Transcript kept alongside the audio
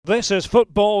This is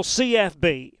Football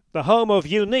CFB, the home of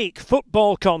unique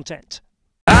football content.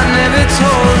 I never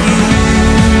told you,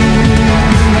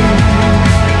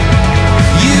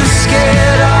 you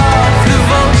scared off the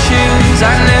vultures.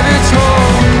 I never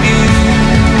told you,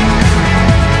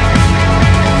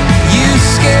 you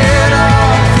scared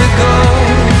off the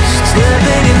ghosts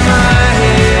living in my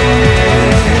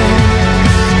head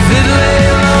that lay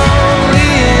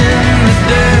lonely in the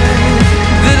dirt,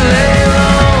 that lay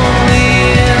lonely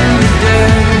in the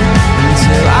dirt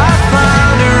until I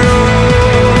found a rose.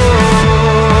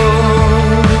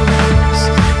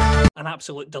 An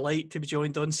absolute delight to be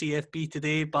joined on CFB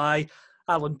today by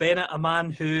Alan Bennett, a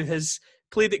man who has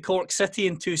played at Cork City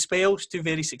in two spells, two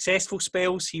very successful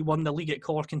spells. He won the league at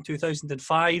Cork in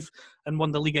 2005 and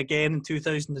won the league again in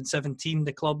 2017.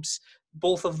 The club's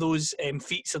both of those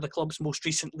feats are the club's most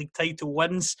recent league title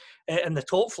wins in the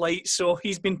top flight. So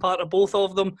he's been part of both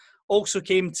of them. Also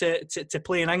came to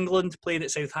play in England, played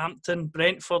at Southampton,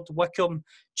 Brentford, Wycombe,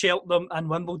 Cheltenham and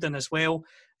Wimbledon as well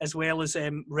as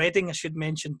Reading, I should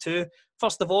mention too.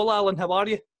 First of all, Alan, how are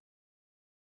you?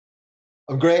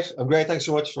 I'm great. Thanks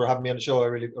so much for having me on the show. I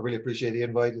really appreciate the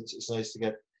invite. It's nice to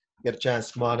get a chance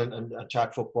to come on and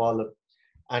chat football at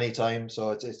any time.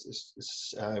 So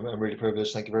I'm really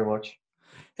privileged. Thank you very much.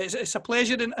 It's a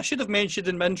pleasure, and I should have mentioned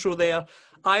in my intro there,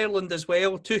 Ireland as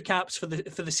well, two caps for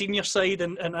the senior side,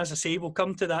 and as I say, we'll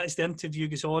come to that as the interview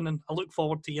goes on, and I look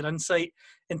forward to your insight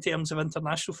in terms of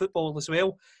international football as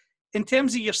well. In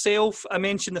terms of yourself, I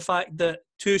mentioned the fact that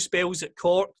two spells at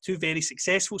Cork, two very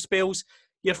successful spells.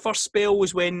 Your first spell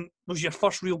was your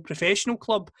first real professional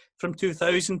club from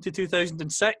 2000 to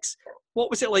 2006. What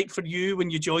was it like for you when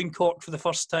you joined Cork for the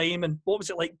first time, and what was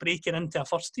it like breaking into a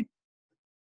first team?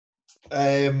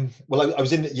 Well, I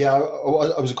was I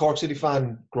was a Cork City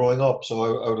fan growing up,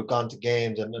 so I would have gone to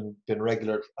games and been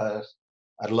regular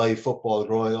at live football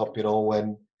growing up. You know,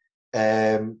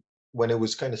 when it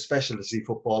was kind of special to see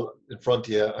football in front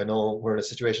of you. I know we're in a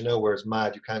situation now where it's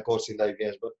mad, you can't go see live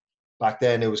games, but back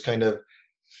then it was kind of,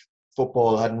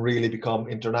 football hadn't really become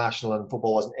international and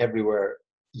football wasn't everywhere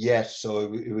yet,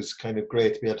 so it was kind of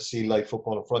great to be able to see live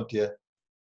football in front of you.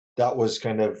 That was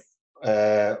kind of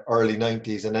early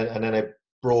 90s, and then I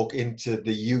broke into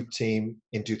the youth team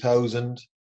in 2000,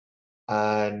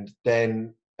 and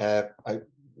then I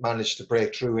managed to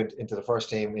break through into the first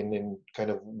team in kind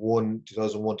of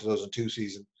 2001-2002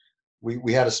 season.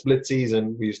 We had a split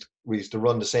season. We used to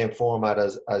run the same format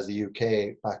as the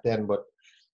UK back then, but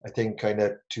I think kind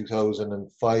of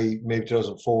 2005, maybe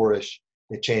 2004-ish,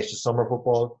 they changed to summer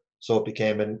football, so it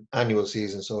became an annual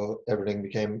season. So everything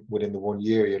became within the 1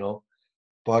 year, you know.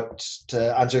 But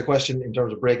to answer your question, in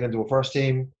terms of breaking into a first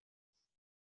team,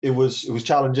 it was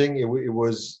challenging. It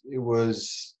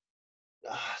was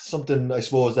something, I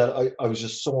suppose, that I was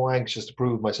just so anxious to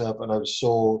prove myself, and I was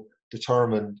so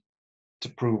determined to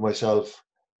prove myself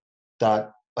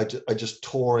that I just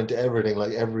tore into everything,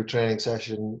 like every training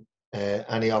session,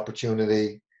 any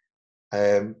opportunity.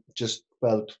 Just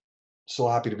felt so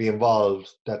happy to be involved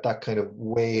that kind of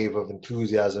wave of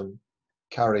enthusiasm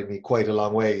carried me quite a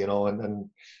long way, you know, and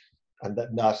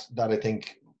that I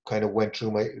think kind of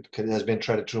has been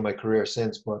threaded through my career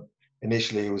since. But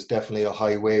initially, it was definitely a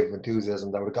high wave of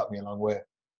enthusiasm that would have got me a long way.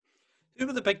 Who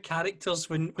were the big characters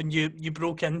when you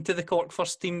broke into the Cork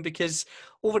first team? Because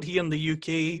over here in the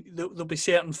UK, there'll be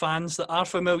certain fans that are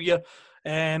familiar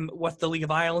with the League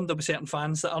of Ireland. There'll be certain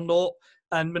fans that are not.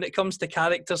 And when it comes to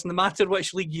characters, no matter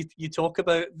which league you talk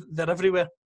about, they're everywhere.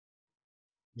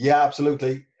 Yeah,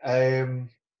 absolutely. I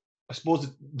suppose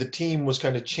the team was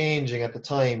kind of changing at the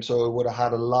time, so it would have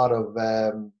had a lot of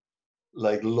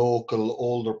like local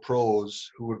older pros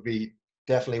who would be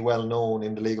definitely well known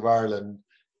in the League of Ireland.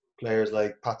 Players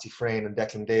like Patsy Frayne and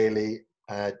Declan Daly,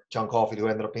 John Caulfield, who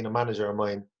ended up being a manager of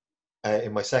mine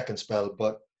in my second spell.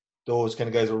 But those kind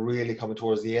of guys were really coming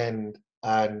towards the end.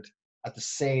 And at the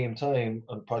same time,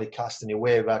 I'm probably casting you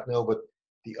way back now, but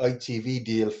the ITV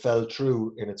deal fell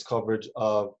through in its coverage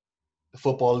of the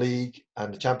Football League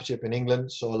and the Championship in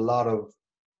England. So a lot of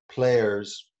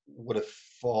players would have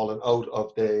fallen out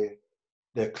of the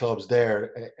clubs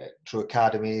there through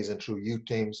academies and through youth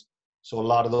teams. So a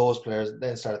lot of those players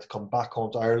then started to come back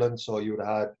home to Ireland. So you would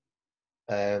have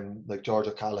had like George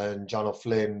O'Callaghan, John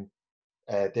O'Flynn.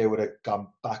 They would have gone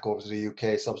back over to the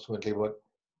UK subsequently, but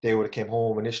they would have came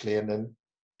home initially. And then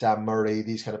Dan Murray,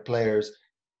 these kind of players.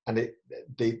 And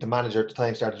the manager at the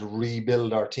time started to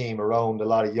rebuild our team around a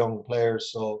lot of young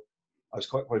players. So I was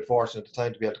quite fortunate at the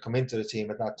time to be able to come into the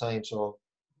team at that time. So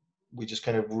we just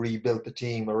kind of rebuilt the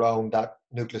team around that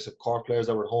nucleus of Cork players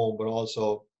that were at home, but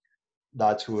also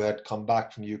lads who had come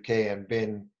back from the UK and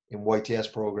been in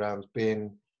YTS programs,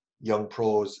 been young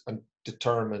pros and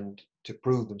determined to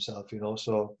prove themselves,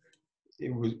 So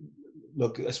it was,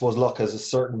 look, I suppose luck has a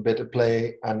certain bit of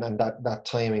play, and that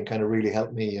timing kind of really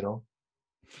helped me.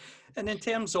 And in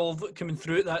terms of coming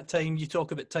through at that time, you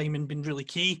talk about timing being really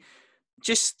key.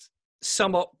 Just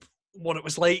sum up what it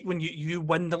was like when you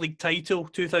win the league title,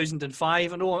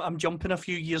 2005. I know I'm jumping a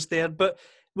few years there, but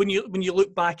when you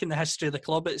look back in the history of the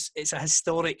club, it's a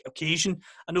historic occasion.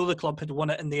 I know the club had won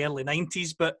it in the early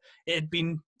 90s, but it had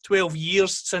been 12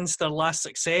 years since their last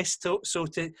success. So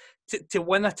to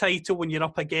win a title when you're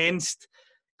up against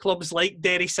clubs like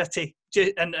Derry City,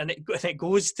 and it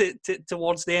goes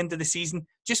towards the end of the season,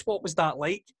 just what was that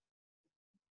like?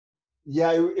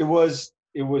 Yeah, it was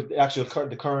actually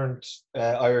the current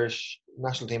Irish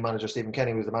national team manager, Stephen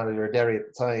Kenny, was the manager of Derry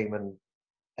at the time, and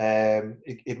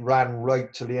it ran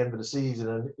right till the end of the season,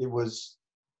 and it was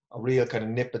a real kind of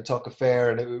nip and tuck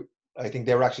affair. And I think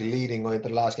they were actually leading going into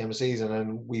the last game of the season,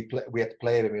 and we had to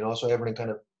play them, so everything kind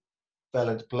of fell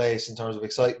into place in terms of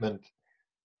excitement.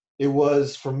 It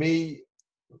was, for me,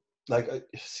 like,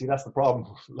 see, that's the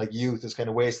problem. Like, youth is kind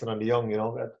of wasted on the young. At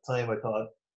the time I thought,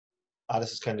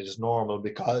 this is kind of just normal,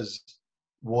 because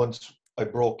once I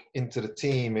broke into the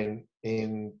team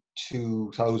in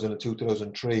 2000 and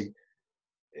 2003,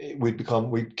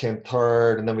 we came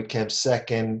third, and then we came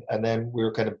second, and then we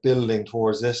were kind of building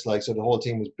towards this. Like, so the whole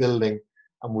team was building,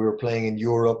 and we were playing in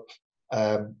Europe.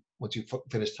 Once you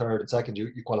finish third and second,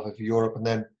 you qualify for Europe, and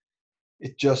then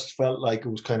it just felt like it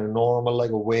was kind of normal, like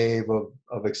a wave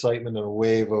of excitement and a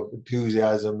wave of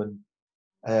enthusiasm.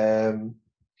 And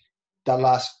that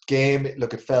last game,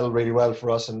 it fell really well for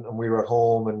us, and we were at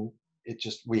home, and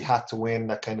we had to win.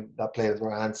 That played into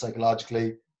our hands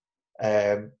psychologically.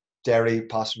 Derry,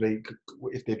 possibly,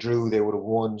 if they drew, they would have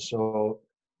won. So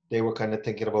they were kind of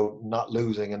thinking about not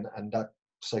losing, and that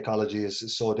psychology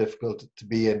is so difficult to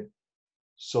be in.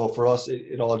 So for us,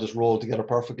 it all just rolled together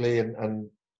perfectly, and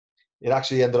it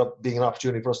actually ended up being an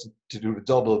opportunity for us to do the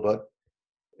double, but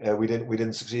we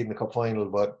didn't succeed in the cup final.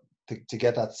 But to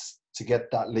get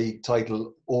that league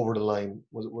title over the line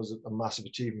was a massive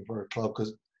achievement for our club,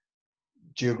 because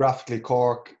geographically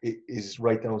Cork is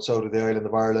right down south of the island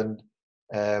of Ireland.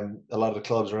 A lot of the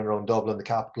clubs are in around Dublin, the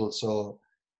capital, so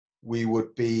we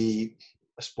would be,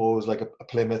 I suppose, like a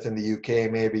Plymouth in the UK,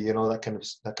 maybe,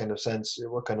 that kind of sense.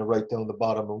 We're kind of right down the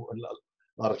bottom, and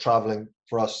a lot of travelling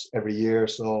for us every year.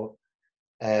 So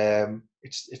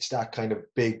it's that kind of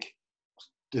big.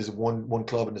 There's one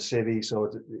club in the city, so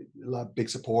it's a lot of big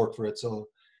support for it. So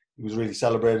it was really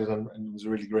celebrated, and it was a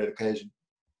really great occasion.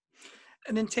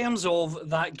 And in terms of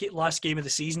that last game of the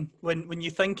season, when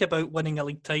you think about winning a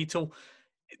league title,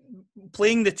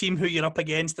 playing the team who you're up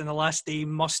against in the last day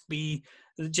must be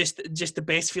just the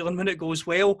best feeling when it goes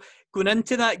well. Going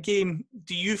into that game,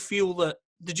 did you feel that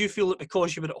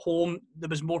because you were at home there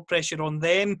was more pressure on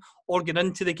them, or going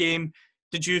into the game,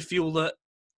 did you feel that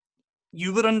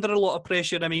you were under a lot of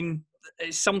pressure? I mean,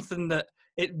 it's something that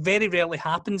it very rarely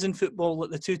happens in football,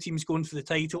 that the two teams going for the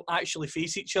title actually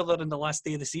face each other in the last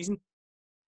day of the season.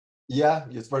 Yeah,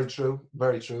 it's very true,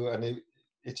 and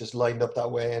it just lined up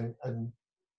that way, and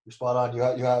you're spot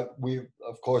on. We,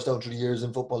 of course, down through the years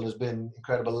in football, there's been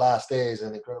incredible last days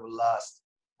and incredible last,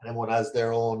 and everyone has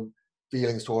their own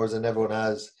feelings towards it, and everyone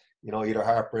has, either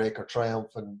heartbreak or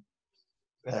triumph, and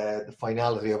the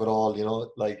finality of it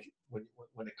all, like when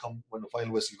the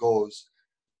final whistle goes.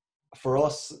 For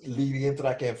us, leading into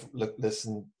that game, look,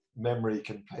 listen, memory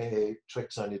can play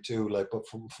tricks on you too. Like, but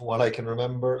from what I can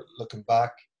remember, looking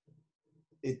back,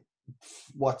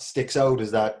 what sticks out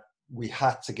is that we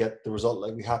had to get the result.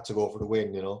 Like, we had to go for the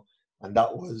win, and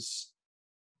that was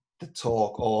the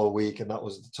talk all week, and that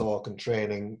was the talk and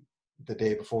training the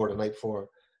day before, the night before,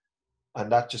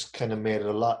 and that just kind of made it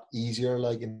a lot easier.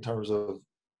 Like, in terms of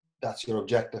that's your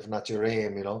objective and that's your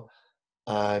aim,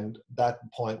 and that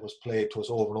point was played to us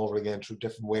over and over again through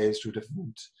different ways, through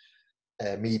different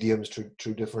mediums,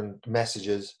 through different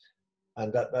messages,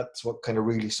 and that's what kind of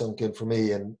really sunk in for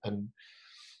me. And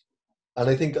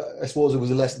I think, I suppose, it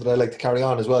was a lesson that I like to carry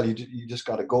on as well. You just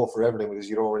got to go for everything, because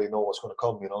you don't really know what's going to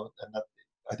come, And that,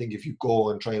 I think, if you go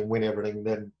and try and win everything,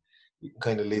 then you can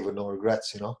kind of leave with no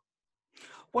regrets,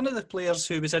 One of the players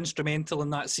who was instrumental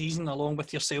in that season, along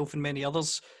with yourself and many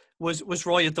others, was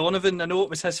Roy O'Donovan. I know it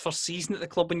was his first season at the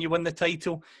club when you won the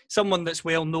title. Someone that's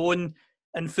well known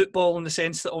in football, in the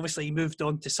sense that obviously he moved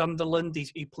on to Sunderland.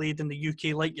 He played in the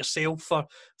UK like yourself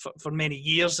for many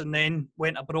years, and then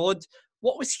went abroad.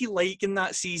 What was he like in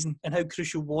that season, and how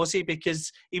crucial was he?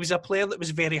 Because he was a player that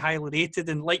was very highly rated,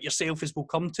 and like yourself, as we'll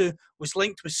come to, was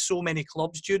linked with so many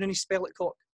clubs during his spell at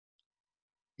Cork.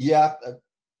 Yeah,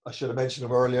 I should have mentioned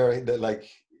him earlier. That, like,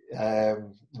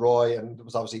 Roy, and there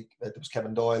was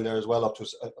Kevin Doyle there as well up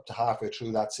to halfway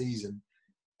through that season.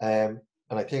 And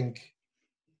I think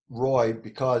Roy,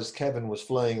 because Kevin was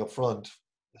flying up front,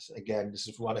 again, this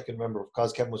is what I can remember,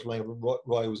 because Kevin was flying,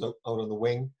 Roy was out on the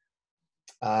wing.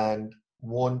 And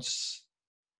once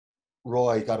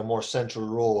Roy got a more central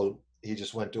role, he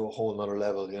just went to a whole nother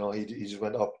level. He just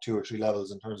went up 2 or 3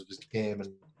 levels in terms of his game,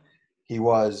 and he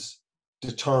was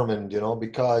determined,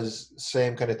 because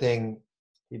same kind of thing.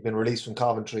 He'd been released from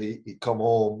Coventry, he'd come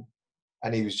home,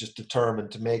 and he was just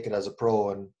determined to make it as a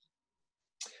pro. And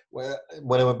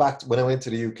when I went to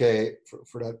the UK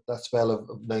for that spell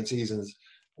of 9 seasons,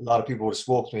 a lot of people would have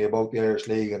spoke to me about the Irish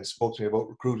League and spoke to me about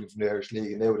recruiting from the Irish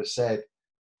League, and they would have said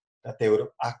that they would have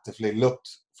actively looked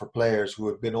for players who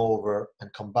had been over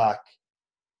and come back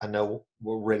and now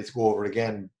were ready to go over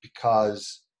again,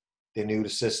 because they knew the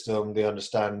system, they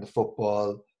understand the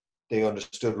football, they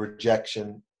understood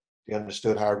rejection, they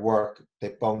understood hard work,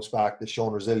 they bounced back, they've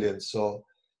shown resilience. So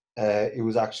it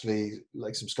was actually,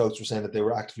 like some scouts were saying, that they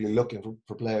were actively looking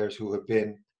for players who had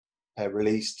been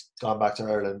released, gone back to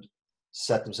Ireland,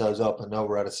 set themselves up, and now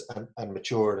we're and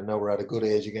matured, and now we're at a good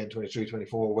age again, 23,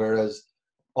 24, whereas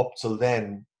up till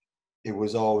then, it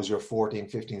was always your 14,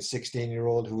 15,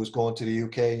 16-year-old who was going to the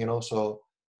UK, so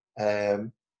I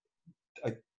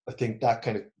think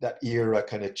that era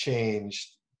kind of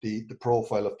changed the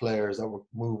profile of players that were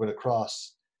moving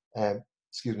across,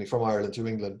 from Ireland to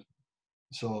England.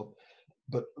 So,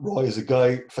 but Roy is a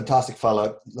guy, fantastic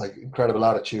fella, like incredible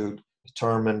attitude,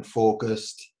 determined,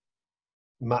 focused,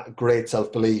 great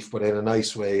self-belief, but in a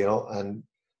nice way, and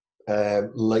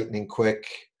lightning quick.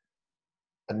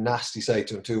 A nasty side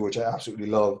to him too, which I absolutely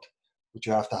loved, which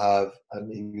you have to have. And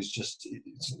he was just,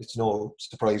 it's no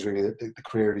surprise really the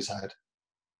career he's had.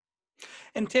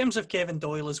 In terms of Kevin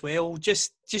Doyle as well,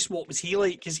 just what was he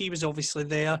like? Because he was obviously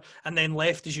there and then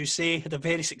left, as you say, had a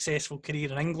very successful career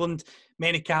in England,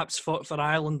 many caps for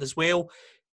Ireland as well.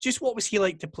 Just what was he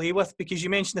like to play with? Because you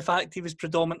mentioned the fact he was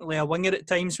predominantly a winger at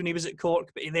times when he was at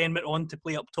Cork, but he then went on to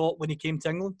play up top when he came to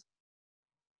England.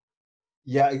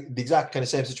 Yeah, the exact kind of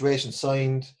same situation.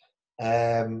 Signed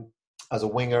as a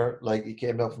winger, like he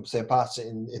came down from St. Pat's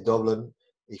in Dublin.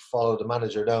 He followed the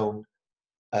manager down,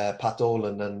 Pat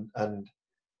Dolan, and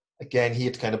again he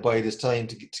had to kind of bide his time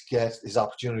to get his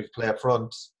opportunity to play up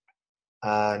front.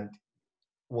 And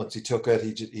once he took it,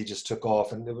 he just took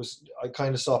off. And I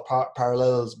kind of saw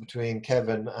parallels between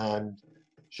Kevin and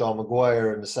Sean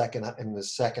Maguire in the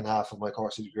second half of my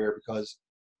Cork City career, because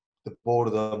the both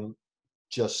of them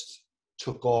just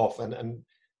took off, and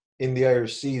in the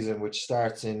Irish season, which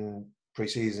starts in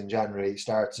pre-season January,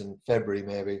 starts in February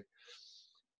maybe,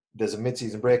 there's a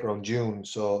mid-season break around June,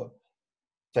 so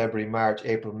February, March,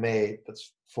 April, May,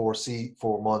 that's 4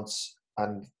 months,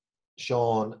 and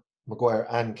Sean Maguire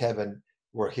and Kevin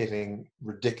were hitting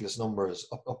ridiculous numbers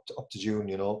up to June.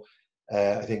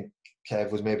 I think Kev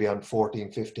was maybe on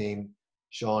 14, 15,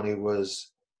 Shawnee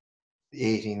was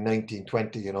 18, 19,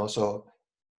 20, so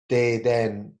they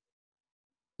then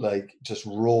just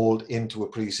rolled into a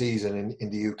pre-season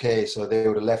in the UK. So they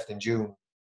would have left in June,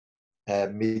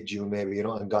 mid-June maybe,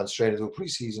 and gone straight into a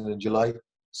pre-season in July,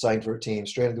 signed for a team,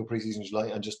 straight into a pre-season in July,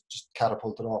 and just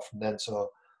catapulted off from then. So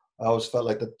I always felt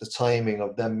like the timing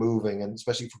of them moving, and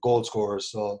especially for goal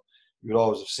scorers, so you would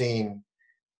always have seen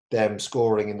them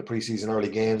scoring in the pre-season early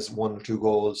games, 1 or 2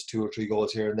 goals, 2 or 3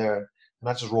 goals here and there, and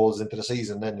that just rolls into the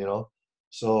season then,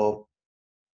 So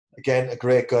again, a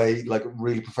great guy, like a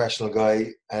really professional guy,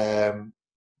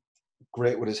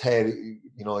 great with his head.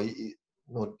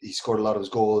 He scored a lot of his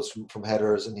goals from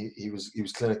headers, and he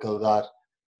was clinical of that.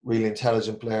 Really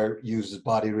intelligent player, used his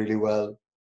body really well,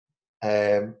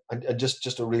 and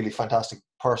just a really fantastic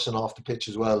person off the pitch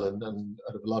as well. And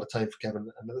I'd have a lot of time for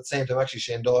Kevin. And at the same time, actually,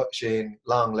 Shane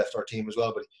Long left our team as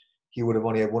well, but he would have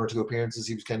only had 1 or 2 appearances.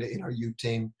 He was kind of in our youth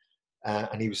team,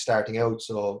 and he was starting out,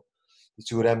 so the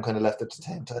two of them kind of left at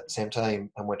the same time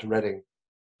and went to Reading.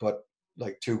 But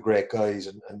like 2 great guys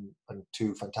and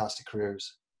 2 fantastic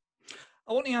careers.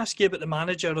 I want to ask you about the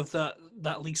manager of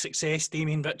that league success,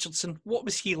 Damien Richardson. What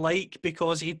was he like?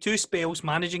 Because he had 2 spells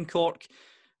managing Cork,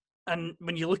 and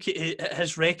when you look at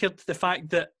his record, the fact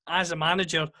that as a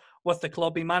manager with the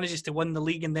club, he manages to win the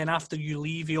league, and then after you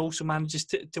leave, he also manages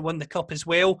to win the cup as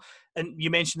well. And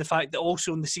you mentioned the fact that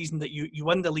also in the season that you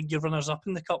win the league, you're runners-up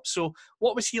in the cup. So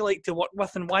what was he like to work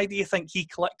with, and why do you think he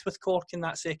clicked with Cork in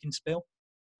that second spell?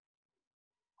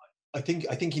 I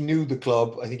think he knew the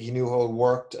club. I think he knew how it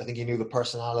worked. I think he knew the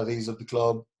personalities of the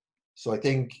club. So I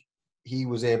think he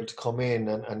was able to come in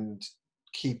and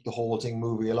keep the whole thing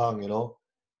moving along,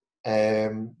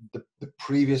 The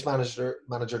previous manager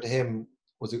to him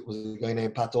was a guy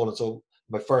named Pat Dolan. So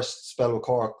my first spell with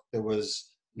Cork, there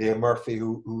was Liam Murphy,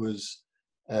 who was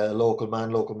a local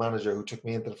manager, who took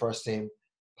me into the first team.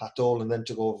 Pat Dolan then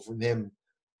took over from him,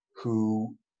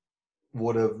 who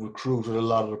would have recruited a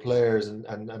lot of the players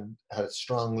and had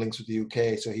strong links with the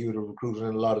UK. So he would have recruited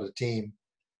a lot of the team,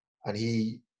 and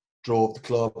he drove the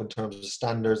club in terms of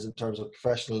standards, in terms of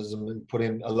professionalism, and put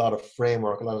in a lot of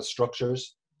framework, a lot of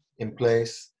structures in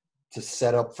place to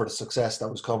set up for the success that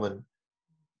was coming.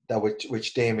 That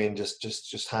which Damien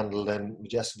just handled then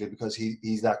majestically, because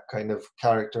he's that kind of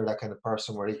character, that kind of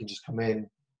person where he can just come in,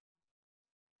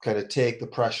 kind of take the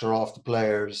pressure off the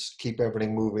players, keep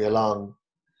everything moving along,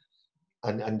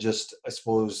 and just, I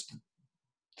suppose,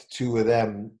 the two of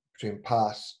them, between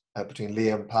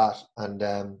Liam, Pat,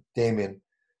 and Damien,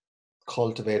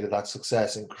 cultivated that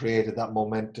success and created that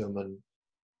momentum. And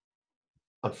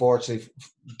unfortunately,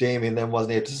 Damien then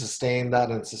wasn't able to sustain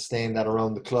that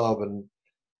around the club, and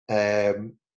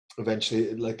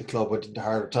eventually, like, the club went into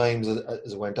harder times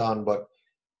as it went on, but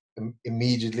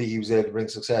immediately he was able to bring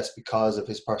success because of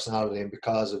his personality and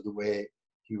because of the way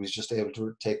he was just able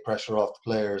to take pressure off the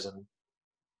players and,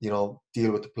 you know,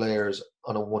 deal with the players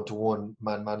on a one-to-one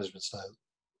man management style.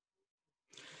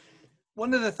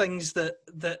 One of the things that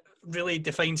really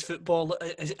defines football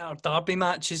is our derby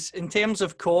matches. In terms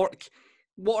of Cork,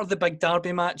 what are the big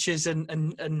derby matches,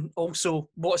 and also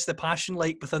what's the passion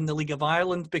like within the League of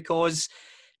Ireland? Because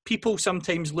people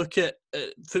sometimes look at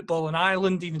football in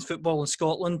Ireland, even football in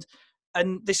Scotland,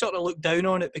 and they sort of look down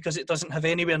on it because it doesn't have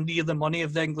anywhere near the money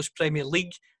of the English Premier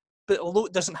League. But although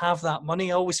it doesn't have that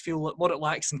money, I always feel that what it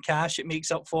lacks in cash, it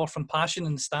makes up for from passion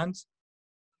in the stands.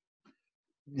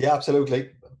 Yeah,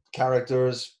 absolutely.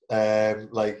 Characters,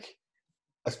 like,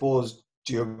 I suppose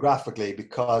geographically,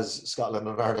 because Scotland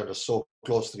and Ireland are so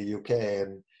close to the UK,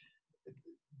 and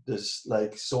there's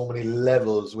like so many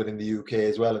levels within the UK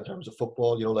as well in terms of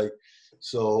football, you know, like,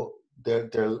 so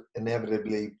there'll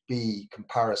inevitably be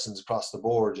comparisons across the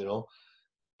board, you know.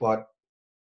 But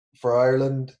for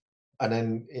Ireland, and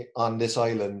then on this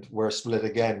island, we're split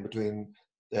again between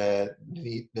the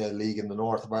league in the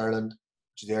north of Ireland,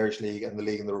 which is the Irish League, and the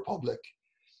league in the Republic,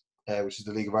 which is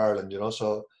the League of Ireland, you know.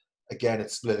 So again,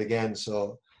 it's split again.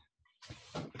 So,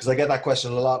 because I get that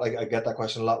question a lot. I get that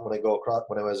question a lot when I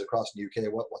was across the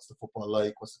UK. What's the football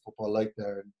like? What's the football like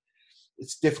there? And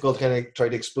it's difficult to kind of try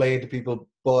to explain to people.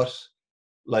 But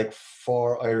like,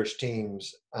 for Irish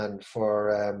teams and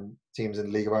for teams in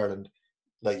the League of Ireland,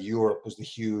 like, Europe was the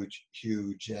huge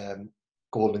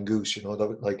golden goose. You know,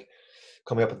 that, like,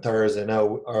 coming up on Thursday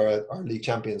now, our league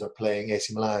champions are playing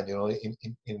AC Milan, you know,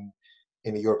 in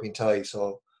a European tie.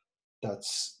 So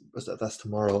that's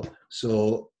tomorrow.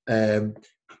 So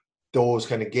those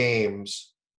kind of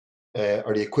games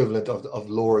are the equivalent of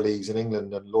lower leagues in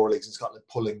England and lower leagues in Scotland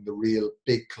pulling the real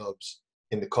big clubs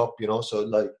in the cup, you know. So,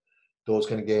 like, those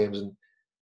kind of games. And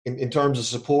in terms of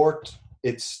support,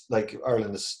 it's like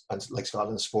Ireland is, and like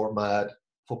Scotland, sport mad,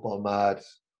 football mad.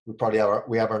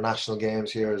 We have our national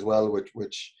games here as well,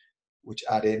 which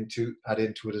add into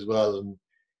it as well.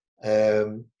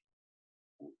 And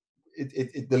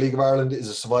the League of Ireland is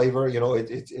a survivor. You know,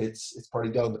 it's probably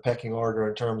down the pecking order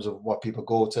in terms of what people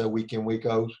go to week in, week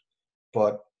out.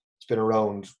 But it's been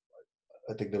around.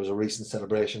 I think there was a recent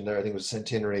celebration there. I think it was a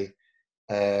centenary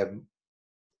in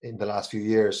the last few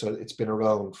years. So it's been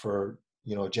around for,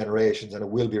 you know, generations, and it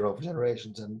will be around for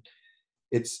generations. And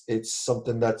it's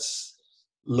something that's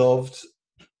loved.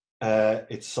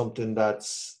 It's something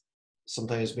that's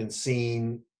sometimes been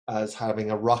seen as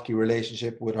having a rocky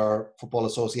relationship with our football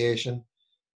association,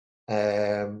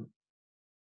 and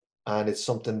it's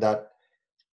something that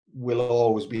will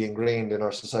always be ingrained in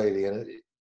our society, and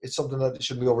it's something that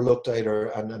shouldn't be overlooked either.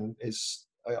 And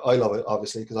I love it,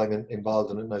 obviously, because I'm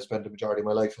involved in it and I spent the majority of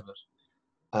my life in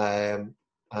it.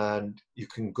 And you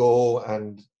can go,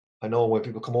 and I know when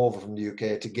people come over from the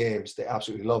UK to games, they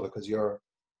absolutely love it, because you're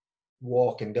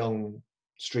walking down the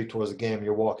street towards the game,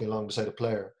 you're walking along beside a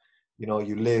player. You know,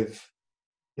 you live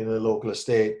in a local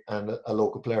estate, and a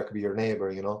local player could be your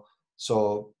neighbour, you know.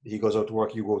 So he goes out to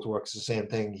work, you go to work, it's the same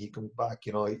thing. He comes back,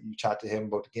 you know, you chat to him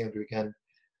about the game to weekend.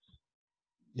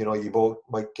 You know, you both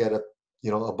might get a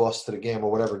bus to the game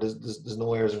or whatever. There's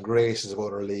no airs and graces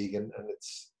about our league, and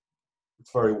it's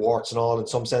very warts and all in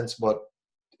some sense, but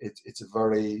it's a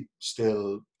very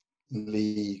still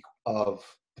league of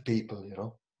the people, you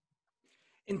know.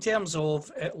 In terms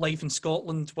of life in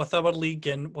Scotland, with our league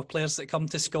and with players that come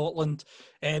to Scotland,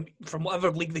 from whatever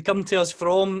league they come to us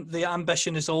from, the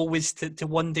ambition is always to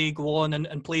one day go on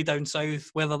and play down south,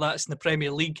 whether that's in the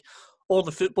Premier League or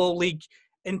the Football League.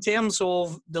 In terms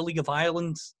of the League of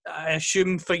Ireland, I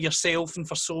assume for yourself and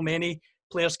for so many,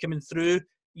 players coming through.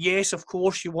 Yes, of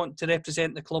course, you want to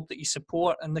represent the club that you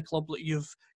support and the club that you've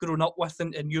grown up with,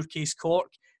 in your case,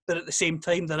 Cork. But at the same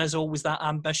time, there is always that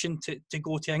ambition to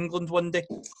go to England one day.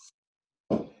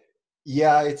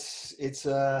 Yeah, it's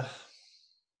a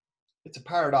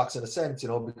paradox in a sense,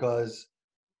 because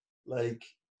like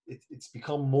it's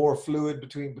become more fluid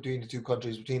between the two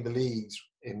countries, between the leagues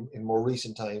in more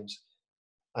recent times,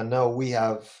 and now we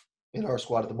have in our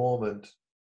squad at the moment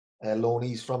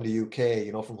loanees from the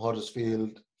UK, from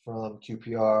Huddersfield, from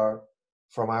QPR,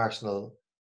 from Arsenal,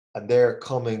 and they're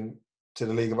coming to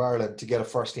the League of Ireland to get a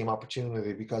first team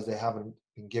opportunity because they haven't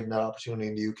been given that opportunity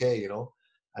in the UK,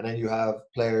 And then you have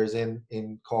players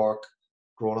in Cork,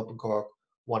 growing up in Cork,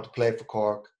 want to play for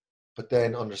Cork, but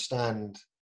then understand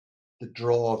the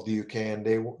draw of the UK and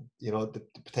they, the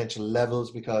potential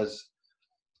levels, because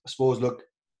I suppose, look,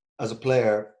 as a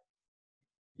player,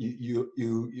 you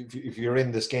if you're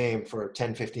in this game for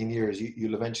 10, 15 years,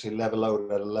 you'll eventually level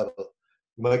out at a level.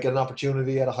 You might get an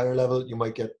opportunity at a higher level, you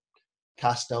might get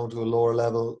cast down to a lower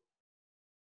level,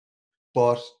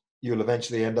 but you'll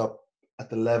eventually end up at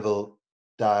the level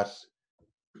that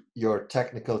your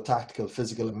technical, tactical,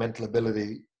 physical, and mental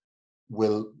ability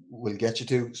will get you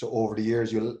to. So over the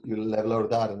years, you'll level out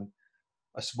of that. And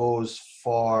I suppose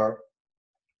for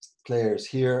players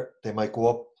here, they might go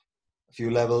up a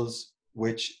few levels,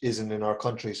 which isn't in our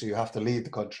country. So you have to leave the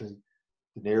country.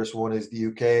 The nearest one is the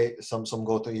UK. Some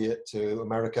go to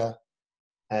America,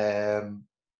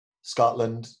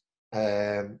 Scotland.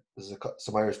 There's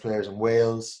some Irish players in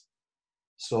Wales.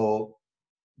 So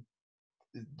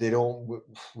we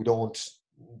don't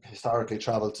historically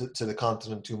travel to the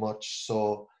continent too much.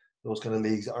 So those kind of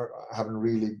leagues haven't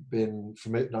really been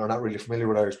familiar, are not really familiar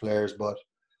with Irish players, but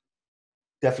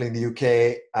definitely in the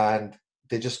UK, and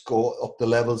they just go up the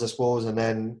levels, I suppose, and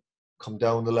then come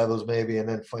down the levels maybe, and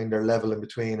then find their level in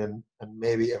between, and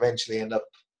maybe eventually end up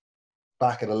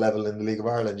back at a level in the League of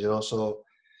Ireland, So,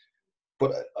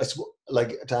 but I suppose,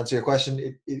 like, to answer your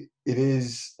question, it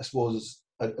is, I suppose,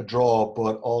 a draw,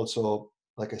 but also,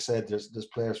 like I said, there's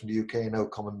players from the UK now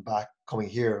coming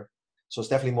here, so it's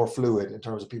definitely more fluid in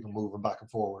terms of people moving back and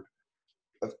forward,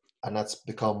 and that's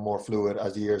become more fluid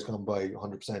as the years gone by.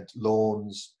 100%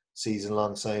 loans,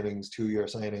 season-long signings, 2-year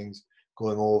signings,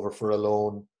 going over for a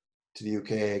loan to the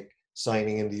UK,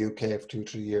 signing in the UK for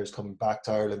 2-3 years, coming back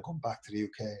to Ireland, coming back to the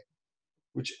UK,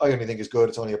 which I only think is good.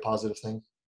 It's only a positive thing.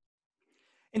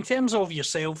 In terms of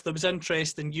yourself, there was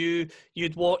interest in you.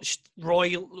 You'd watched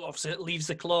Roy, obviously, leaves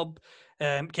the club.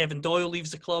 Kevin Doyle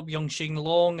leaves the club. Young Shane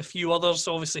Long, a few others,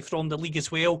 obviously from the league as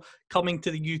well, coming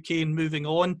to the UK and moving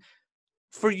on.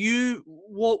 For you,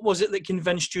 what was it that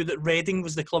convinced you that Reading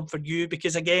was the club for you?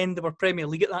 Because again, they were Premier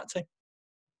League at that time.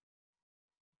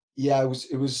 Yeah, it was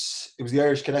the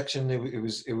Irish connection. It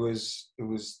was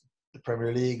the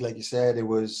Premier League, like you said. It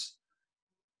was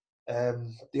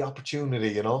the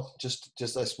opportunity, Just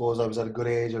I suppose I was at a good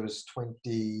age. I was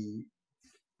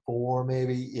 24,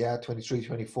 maybe, 23,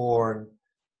 24,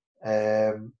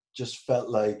 and just felt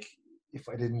like if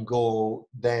I didn't go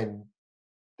then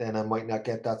I might not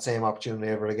get that same opportunity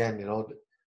ever again,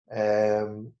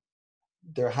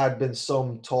 There had been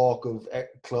some talk of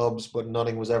clubs, but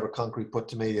nothing was ever concrete put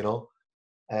to me,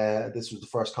 This was the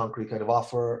first concrete kind of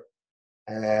offer,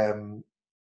 and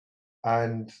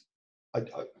I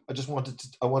just wanted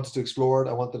to explore it.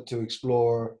 I wanted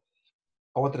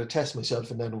to test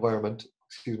myself in that environment,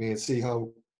 and see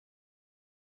how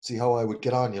I would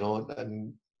get on,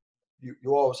 And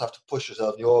you always have to push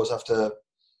yourself. You always have to,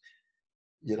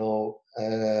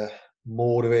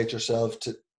 motivate yourself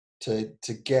to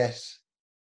get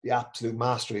the absolute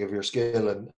mastery of your skill,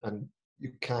 and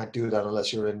you can't do that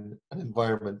unless you're in an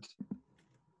environment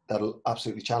that'll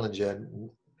absolutely challenge you, and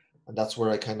that's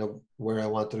where I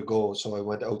wanted to go. So I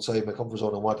went outside my comfort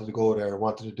zone. I wanted to go there. I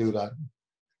wanted to do that.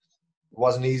 It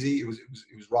wasn't easy. It was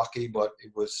rocky, but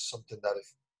it was something that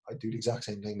if I do the exact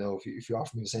same thing now, if you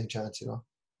offer me the same chance,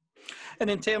 And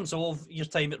in terms of your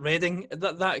time at Reading,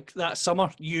 that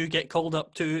summer, you get called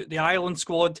up to the Ireland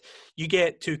squad. You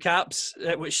get 2 caps,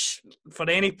 which for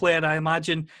any player, I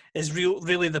imagine, is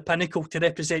really the pinnacle to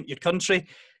represent your country.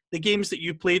 The games that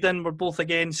you played in were both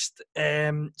against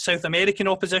South American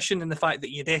opposition, and the fact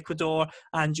that you had Ecuador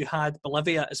and you had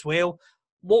Bolivia as well.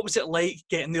 What was it like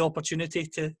getting the opportunity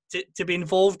to be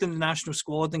involved in the national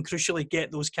squad and crucially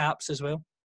get those caps as well?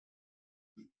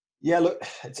 Yeah, look,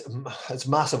 it's a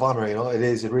massive honour, It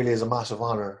is. It really is a massive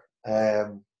honour. I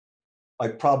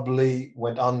probably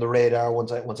went on the radar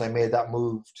once I made that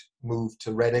move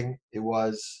to Reading.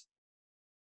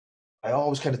 I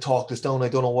always kind of talk this down. I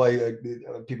don't know why.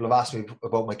 People have asked me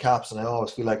about my caps, and I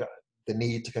always feel like the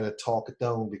need to kind of talk it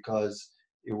down, because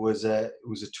It was a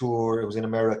tour. It was in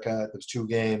America. There was 2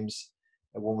 games.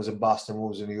 One was in Boston, one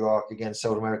was in New York against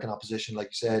South American opposition, like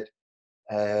you said.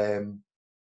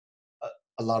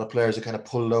 A lot of players are kind of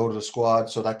pulled out of the squad,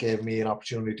 so that gave me an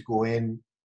opportunity to go in.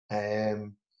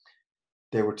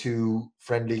 There were 2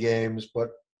 friendly games, but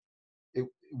it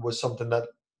was something that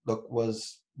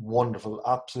was wonderful,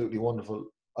 absolutely wonderful.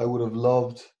 I would have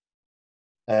loved,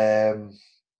 I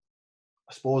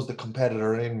suppose, the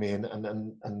competitor in me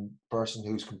and person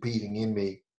who's competing in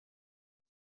me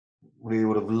really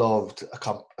would have loved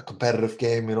a competitive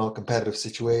game, a competitive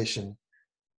situation.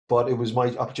 But it was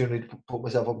my opportunity to put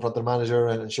myself up in front of the manager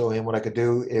and show him what I could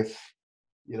do if,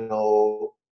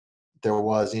 there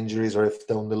was injuries or if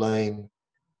down the line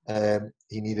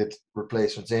he needed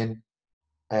replacements in.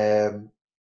 And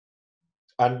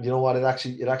you know what? It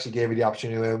actually gave me the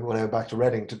opportunity when I went back to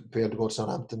Reading to be able to go to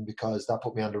Southampton, because that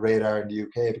put me on the radar in the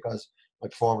UK, because my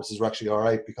performances were actually all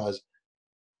right, because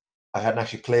I hadn't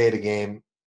actually played a game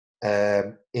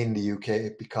in the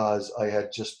UK because I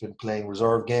had just been playing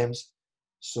reserve games.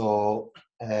 So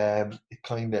it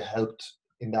kind of helped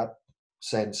in that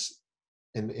sense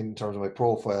in terms of my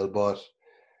profile. But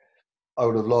I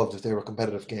would have loved if they were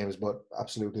competitive games. But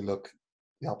absolutely, look,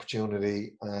 the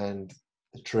opportunity and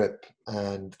the trip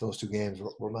and those 2 games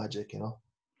were magic,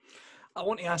 I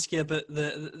want to ask you about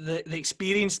the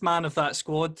experienced man of that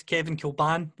squad, Kevin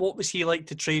Kilbane. What was he like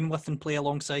to train with and play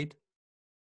alongside?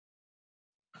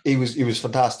 He was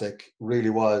fantastic, really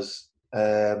was.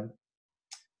 A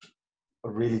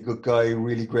really good guy,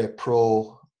 really great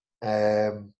pro. I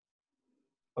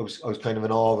was kind of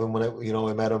in awe of him when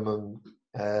I met him,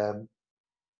 and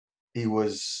he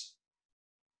was.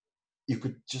 You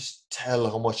could just tell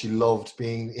how much he loved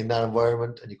being in that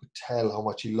environment, and you could tell how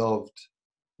much he loved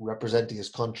representing his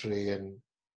country. And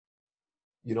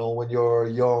when you're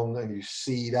young and you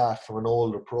see that from an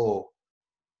older pro,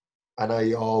 and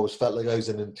I always felt like I was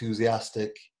an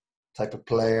enthusiastic type of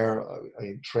player.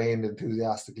 I trained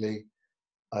enthusiastically.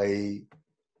 I,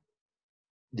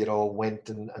 went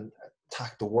and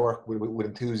attacked the work with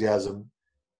enthusiasm.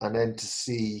 And then to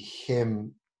see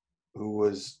him, who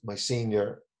was my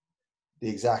senior, the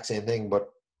exact same thing,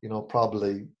 but,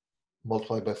 probably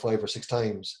multiplied by 5 or 6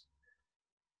 times.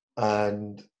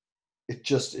 And it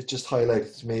just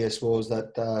highlighted to me, I suppose,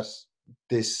 that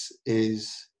this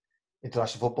is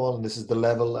international football, and this is the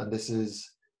level, and this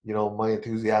is, my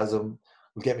enthusiasm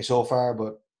will get me so far,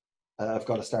 but I've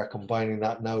got to start combining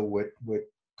that now with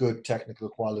good technical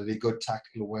quality, good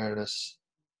tactical awareness,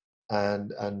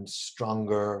 and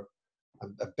stronger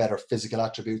and better physical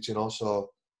attributes.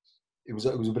 So it was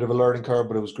a bit of a learning curve,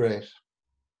 but it was great.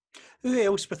 Who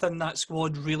else within that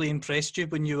squad really impressed you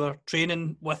when you were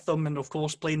training with them, and of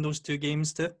course playing those 2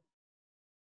 games too?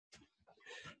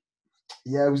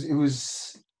 Yeah, it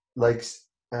was like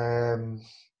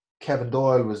Kevin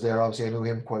Doyle was there. Obviously, I knew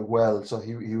him quite well, so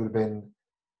he would have been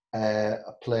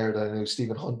a player that I knew.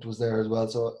 Stephen Hunt was there as well,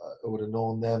 so I would have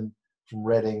known them from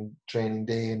Reading, training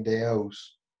day in, day out.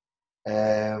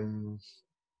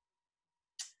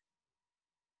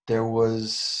 There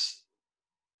was,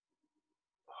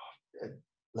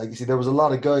 like you see, there was a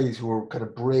lot of guys who were kind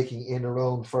of breaking in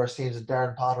around first teams. And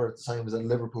Darren Potter at the time was at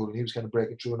Liverpool, and he was kind of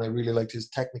breaking through, and I really liked his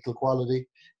technical quality.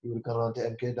 He would have gone on to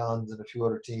MK Dons and a few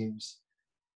other teams.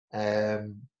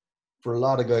 For a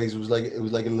lot of guys, it was like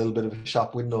a little bit of a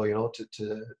shop window,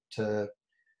 to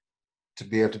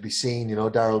be able to be seen.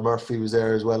 Daryl Murphy was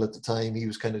there as well at the time. He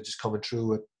was kind of just coming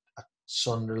through at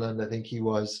Sunderland, I think he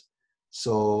was.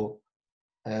 So,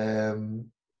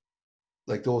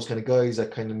 like those kind of guys I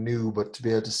kind of knew, but to be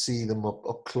able to see them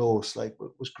up close, like,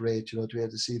 was great. To be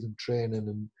able to see them training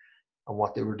and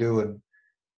what they were doing.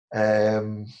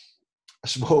 I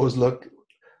suppose, look,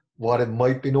 what it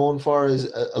might be known for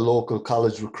is a local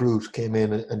college recruit came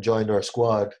in and joined our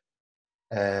squad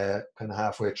kind of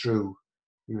halfway through.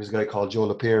 He was a guy called Joe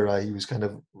Lapira. He was kind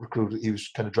of recruited. He was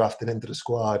kind of drafted into the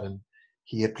squad, and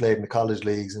he had played in the college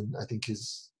leagues. And I think it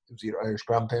was either Irish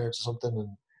grandparents or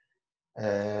something.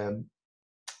 And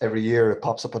every year it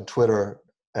pops up on Twitter.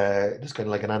 It's kind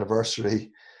of like an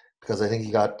anniversary, because I think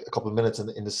he got a couple of minutes in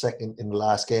the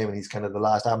last game, and he's kind of the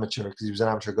last amateur, because he was an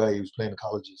amateur guy. He was playing in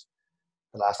colleges.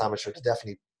 The last amateur to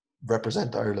definitely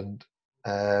represent Ireland.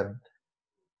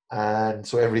 And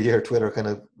so every year Twitter kind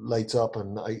of lights up,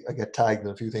 and I get tagged in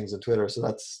a few things on Twitter. So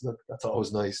that's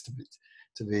always nice to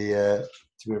be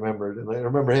remembered. And I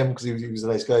remember him because he was a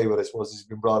nice guy, but I suppose he's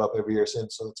been brought up every year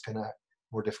since, so it's kind of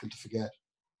more difficult to forget.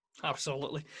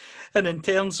 Absolutely. And in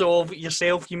terms of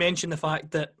yourself, you mentioned the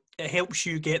fact that it helps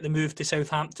you get the move to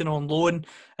Southampton on loan,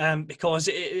 because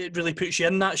it really puts you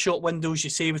in that shop window, as you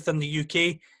say, within the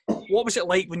UK. What was it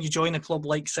like when you join a club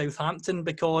like Southampton?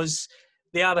 Because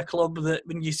they are a club that,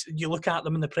 when you look at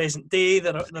them in the present day,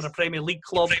 they're a Premier League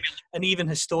club, and even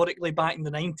historically back in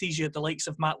the 90s, you had the likes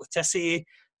of Matt Le Tissier,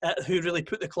 who really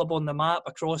put the club on the map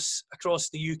across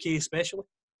the UK, especially.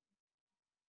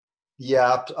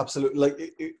 Yeah, absolutely. Like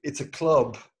it's a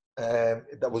club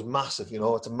that was massive. You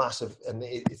know, it's a massive, and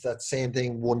it's that same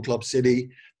thing. One club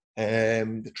city.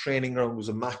 The training ground was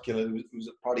immaculate. It was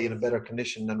probably in a better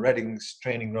condition than Reading's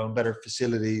training ground. Better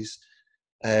facilities.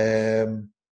 There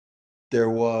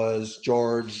was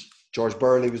George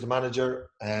Burley was the manager.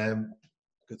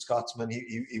 Good Scotsman.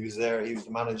 He was there. He was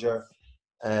the manager.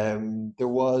 There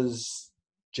was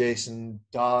Jason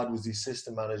Dodd was the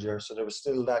assistant manager. So there was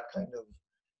still that kind of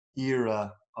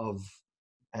era of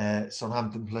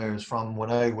Southampton players from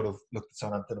when I would have looked at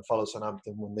Southampton and followed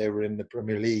Southampton when they were in the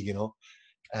Premier League, you know.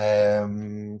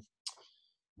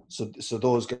 So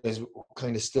those guys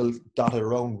kind of still dotted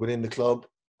around within the club,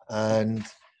 and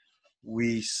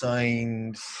we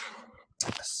signed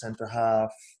a centre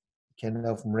half, came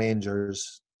out from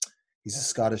Rangers. He's a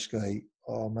Scottish guy.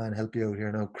 Oh man, help you out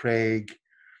here now, Craig.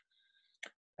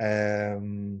 Oh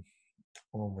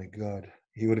my God,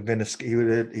 he would have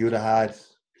had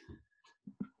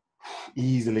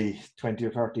easily 20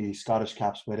 or 30 Scottish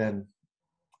caps by then.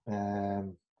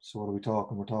 So what are we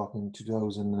talking? We're talking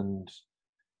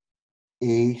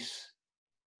 2008.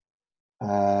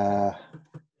 Am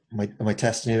I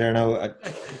testing you there now?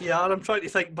 Yeah, I'm trying to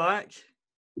think back.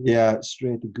 Yeah,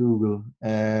 straight to Google.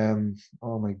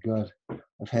 Oh my God,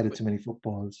 I've headed too many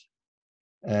footballs.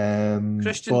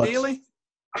 Christian Daly?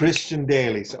 Christian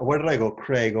Daly. So where did I go?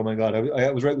 Craig. Oh my God,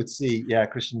 I was right with C. Yeah,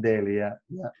 Christian Daly. Yeah.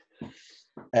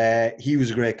 He was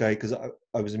a great guy because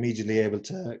I was immediately able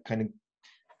to kind of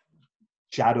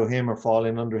shadow him or fall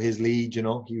in under his lead. You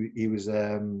know, he was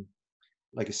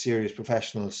like a serious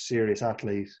professional, serious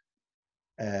athlete,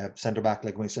 centre back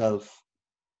like myself.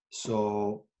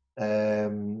 So there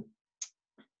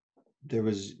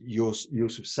was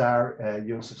Yusuf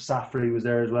Safri was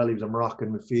there as well. He was a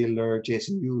Moroccan midfielder.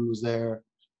 Jason Yule was there.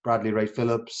 Bradley Wright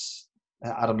Phillips.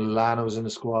 Adam Lallana was in the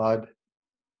squad.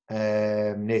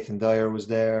 Nathan Dyer was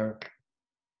there.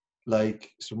 Like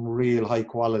some real high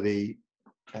quality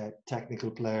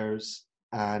technical players,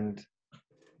 and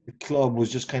the club was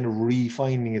just kind of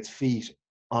refinding its feet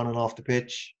on and off the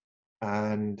pitch.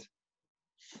 And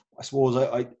I suppose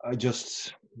I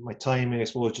just, my timing I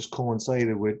suppose just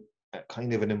coincided with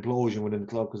kind of an implosion within the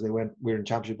club, because we were in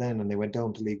Championship then and they went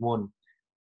down to League One.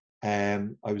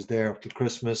 I was there up till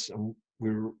Christmas and we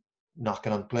were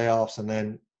knocking on playoffs, and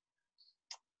then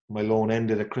my loan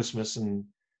ended at Christmas and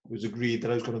it was agreed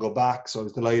that I was going to go back. So I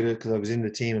was delighted because I was in the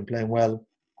team and playing well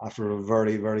after a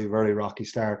very, very, very rocky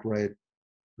start where I had,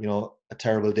 you know, a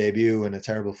terrible debut and a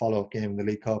terrible follow-up game in the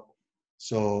League Cup.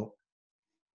 So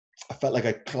I felt like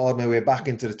I clawed my way back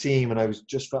into the team, and I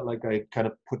felt like I kind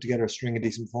of put together a string of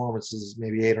decent performances,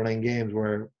 maybe 8 or 9 games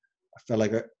where I felt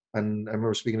like and I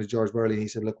remember speaking to George Burley and he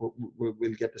said, look,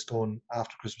 we'll get this going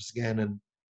after Christmas again. And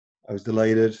I was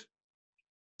delighted.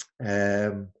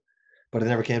 But it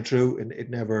never came true, and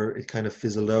it kind of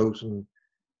fizzled out. And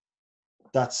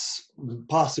that's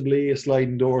possibly a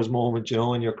sliding doors moment, you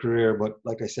know, in your career. But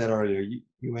like I said earlier,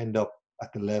 you end up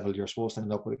at the level you're supposed to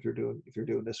end up with if you're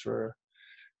doing this for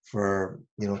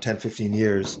you know 10, 15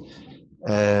 years.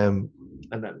 And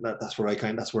that's where I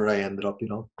ended up, you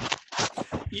know.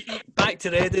 Back to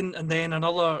Reading, and then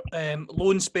another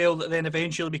loan spell that then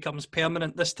eventually becomes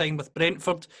permanent, this time with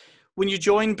Brentford. When you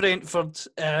join Brentford,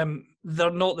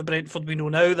 they're not the Brentford we know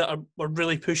now that were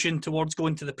really pushing towards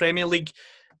going to the Premier League.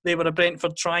 They were a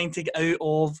Brentford trying to get out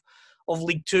of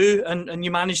League Two, and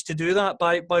you managed to do that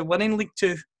by winning League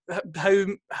Two. How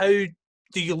do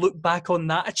you look back on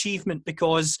that achievement?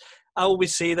 Because I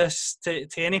always say this to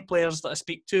any players that I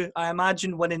speak to, I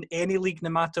imagine winning any league, no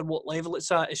matter what level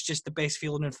it's at, is just the best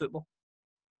feeling in football.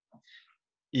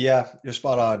 Yeah, you're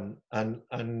spot on.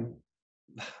 And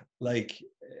like,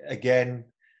 again,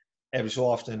 every so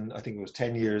often, I think it was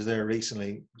 10 years there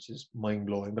recently, which is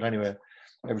mind-blowing. But anyway,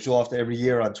 every so often, every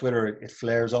year on Twitter, it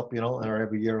flares up, you know, or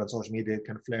every year on social media, it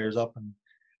kind of flares up.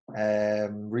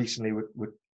 And recently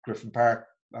with Griffin Park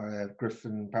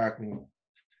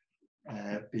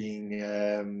being,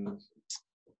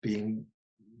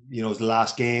 you know, it was the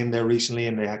last game there recently,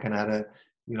 and they kind of had a,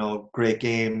 you know, great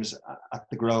games at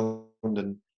the ground.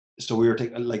 And so we were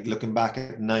looking back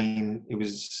at 9, it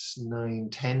was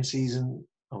 9-10 season,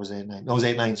 or was it 8-9? No, it was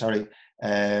 8-9, sorry.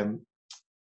 And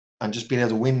just being able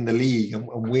to win the league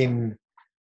and win,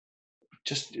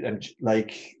 just and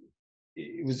like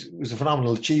it was a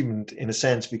phenomenal achievement in a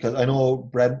sense, because I know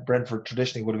Brentford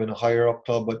traditionally would have been a higher up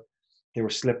club, but they were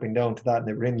slipping down to that, and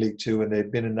they were in League Two, and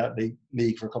they'd been in that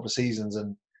league for a couple of seasons,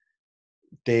 and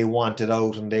they wanted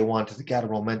out, and they wanted to gather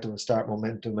momentum and start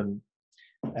momentum. And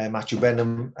Matthew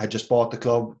Benham had just bought the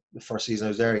club the first season I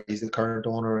was there. He's the current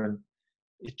owner, and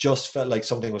it just felt like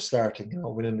something was starting,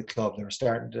 within the club. They were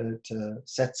starting to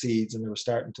set seeds, and they were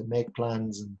starting to make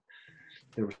plans, and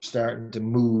they were starting to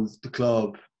move the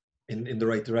club in the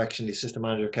right direction. The assistant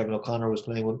manager Kevin O'Connor was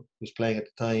playing at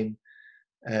the time,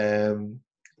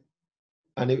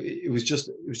 and it was just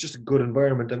a good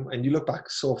environment. And you look back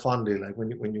so fondly, like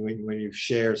when you've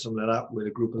shared something like that with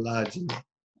a group of lads, and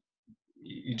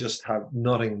you just have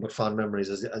nothing but fond memories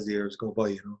as the years go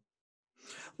by.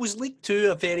 Was League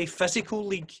Two a very physical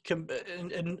league,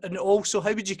 and also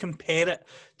how would you compare it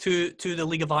to the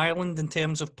League of Ireland in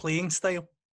terms of playing style?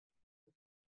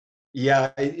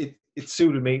 Yeah, it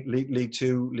suited me. League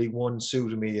Two, League One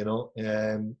suited me.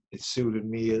 It suited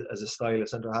me as a style of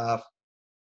centre half.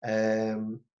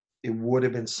 It would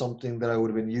have been something that I would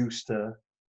have been used to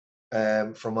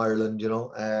from Ireland.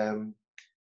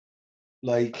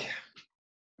 Like,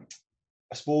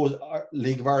 I suppose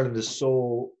League of Ireland is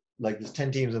so, like, there's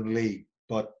 10 teams in the league,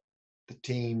 but the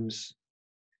teams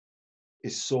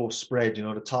is so spread.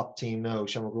 The top team now,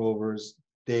 Shamrock Rovers,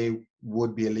 they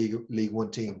would be a League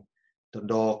One team.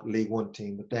 Dundalk, League One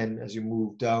team. But then as you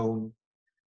move down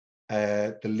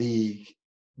the league,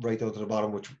 right down to the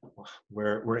bottom, which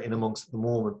we're in amongst at the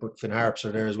moment, but Finn Harps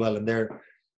are there as well, and they're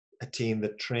a team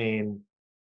that train,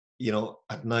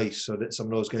 at night, so that some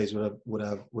of those guys would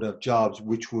have jobs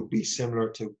which would be similar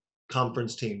to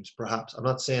conference teams, perhaps. I'm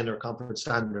not saying they're conference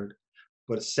standard,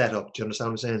 but a setup. Do you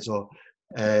understand what I'm saying? So,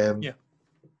 yeah,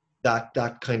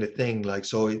 that kind of thing. Like,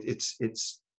 so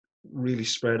it's really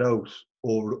spread out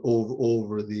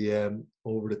over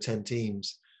the 10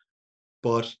 teams,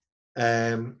 but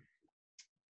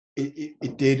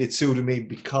it suited me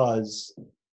because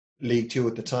League Two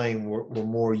at the time were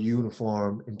more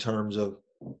uniform in terms of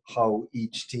how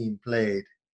each team played,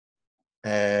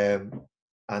 and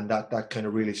that kind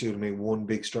of really suited me. One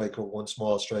big striker, one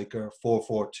small striker,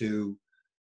 4-4-2,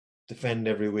 defend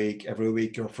every week. Every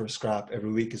week you're up for a scrap.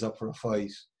 Every week is up for a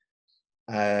fight.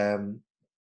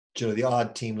 The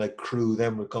odd team like Crewe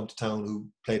then would come to town who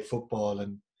played football,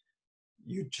 and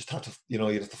you just have to, you'd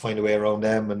have to find a way around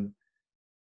them,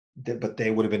 but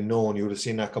they would have been known. You would have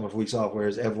seen that coming for weeks off,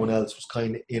 whereas everyone else was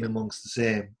kind of in amongst the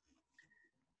same.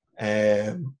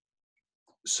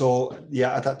 So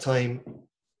yeah, at that time,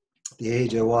 the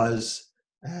age I was,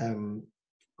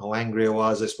 how angry I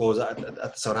was, I suppose, at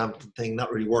the Southampton thing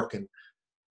not really working,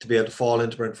 to be able to fall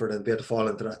into Brentford and be able to fall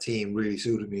into that team really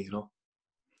suited me,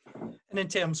 And in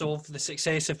terms of the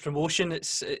success of promotion,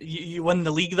 it's you won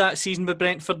the league that season with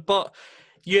Brentford, but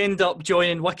you end up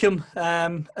joining Wycombe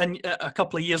and a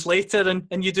couple of years later,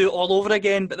 and you do it all over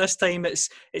again. But this time, it's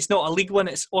not a League One;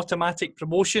 it's automatic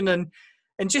promotion.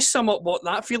 And just sum up what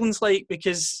that feeling's like,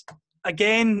 because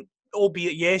again,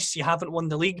 albeit yes, you haven't won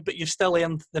the league, but you've still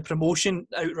earned the promotion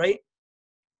outright.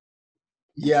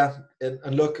 Yeah,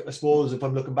 and look, I suppose if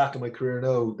I'm looking back at my career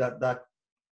now, that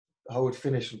how it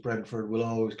finished with Brentford will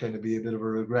always kind of be a bit of a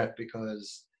regret,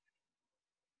 because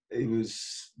it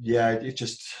was,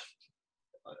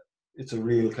 it's a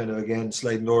real kind of, again,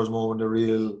 sliding doors moment.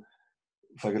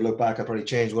 If I could look back, I'd probably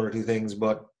change one or two things,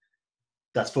 but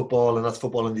that's football, and that's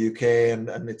football in the UK,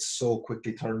 and it's so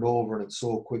quickly turned over, and it's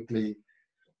so quickly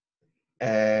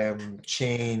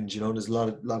change. There's a lot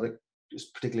of,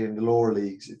 just particularly in the lower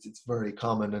leagues, it's very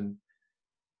common. And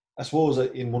I suppose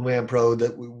in one way I'm proud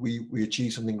that we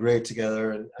achieved something great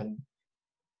together, and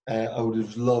I would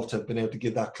have loved to have been able to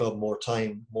give that club more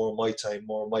time, more of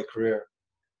my career.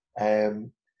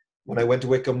 When I went to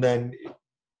Wycombe, then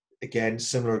again,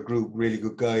 similar group, really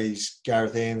good guys.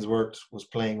 Gareth Ainsworth was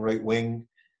playing right wing,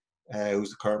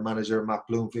 who's the current manager. Matt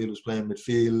Bloomfield was playing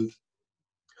midfield,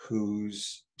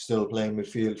 who's still playing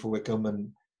midfield for Wycombe,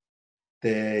 and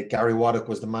Gary Waddock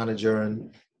was the manager.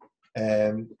 And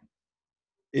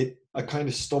I kind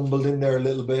of stumbled in there a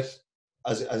little bit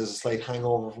as a slight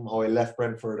hangover from how I left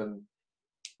Brentford, and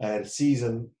the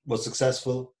season was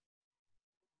successful.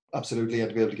 Absolutely, and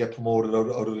to be able to get promoted out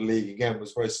of the league again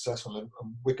was very successful. And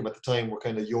Wycombe at the time were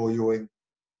kind of yo-yoing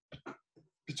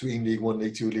between League One,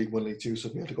 League Two, League One, League Two. So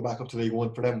to be able to go back up to League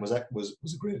One for them was a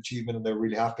great achievement, and they're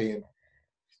really happy. And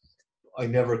I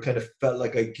never kind of felt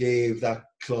like I gave that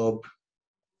club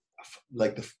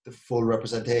like the full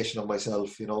representation of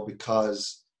myself,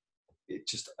 because it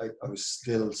just I was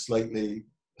still slightly,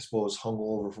 I suppose,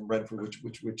 hungover from Brentford,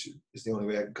 which is the only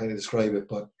way I can kind of describe it.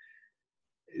 But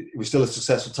it was still a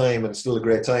successful time, and still a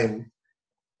great time.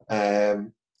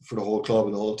 for the whole club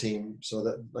and the whole team. So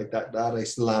that I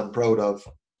still am proud of.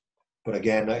 But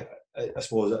again, I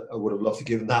suppose I would have loved to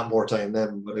give him that more time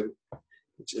then, but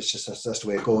it's just that's the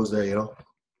way it goes there, you know.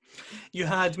 You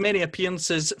had many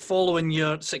appearances following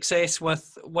your success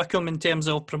with Wycombe in terms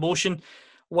of promotion,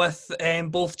 with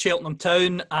both Cheltenham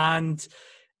Town and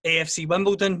AFC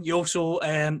Wimbledon. You also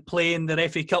play in the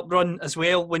FA Cup run as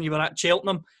well when you were at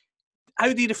Cheltenham.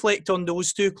 How do you reflect on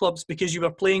those two clubs? Because you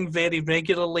were playing very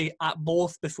regularly at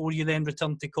both before you then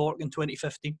returned to Cork in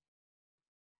 2015.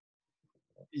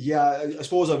 Yeah, I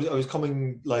suppose I was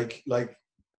coming like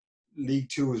League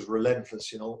Two is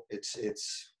relentless, you know. It's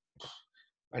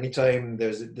anytime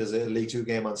there's a League Two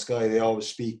game on Sky, they always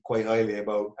speak quite highly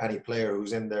about any player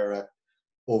who's in there at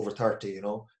over 30, you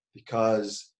know,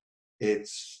 because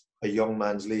it's a young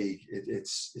man's league.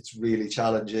 It's really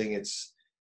challenging. It's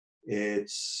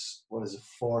what is it,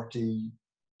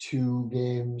 42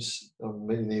 games, or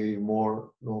maybe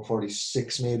more, no,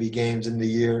 46 maybe games in the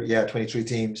year. Yeah, 23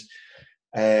 teams.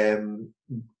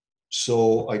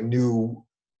 So I knew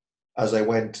as I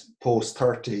went post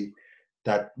 30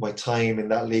 that my time in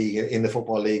that league, in the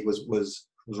Football League, was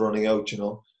running out, you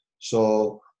know.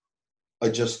 So I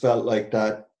just felt like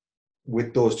that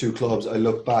with those two clubs, I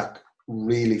look back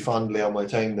really fondly on my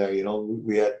time there, you know.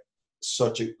 We had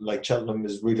such a, like, Cheltenham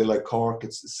is really like Cork.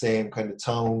 It's the same kind of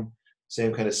town,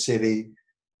 same kind of city,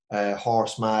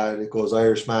 horse mad. It goes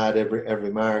Irish mad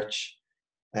every March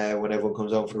when everyone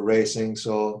comes out for the racing.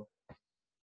 So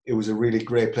it was a really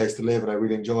great place to live, and I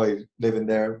really enjoyed living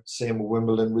there. Same with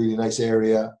Wimbledon, really nice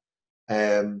area.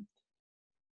 With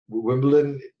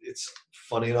Wimbledon, it's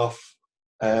funny enough,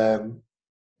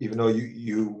 even though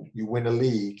you win a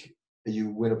league, you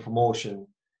win a promotion,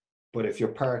 but if you're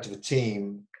part of a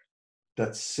team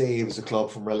that saves a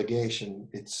club from relegation,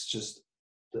 it's just,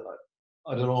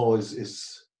 I don't know,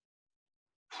 is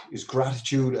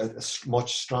gratitude a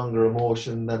much stronger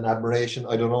emotion than admiration?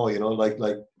 I don't know, you know, like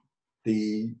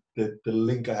the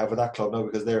link I have with that club now,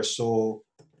 because they're so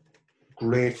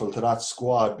grateful to that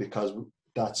squad, because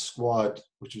that squad,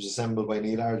 which was assembled by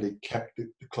Neil Ardley, kept the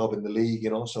club in the league,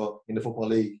 you know, so in the Football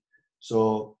League.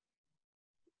 So,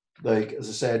 like, as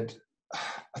I said,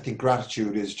 I think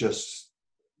gratitude is just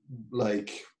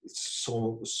like, it's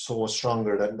so much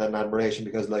stronger than admiration,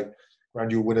 because like, when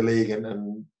you win a league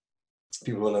and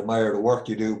people will admire the work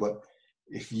you do, but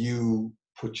if you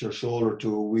put your shoulder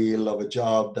to a wheel of a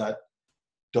job that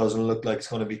doesn't look like it's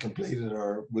going to be completed,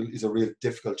 or is a real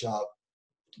difficult job,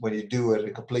 when you do it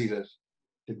and complete it,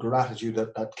 the gratitude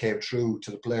that came through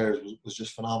to the players was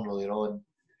just phenomenal, you know. And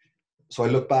so I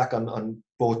look back on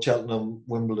both Cheltenham,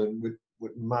 Wimbledon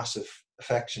with massive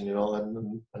affection, you know,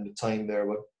 and the time there.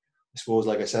 But I suppose,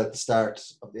 like I said at the start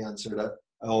of the answer, that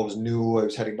I always knew I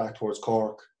was heading back towards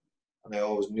Cork, and I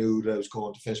always knew that I was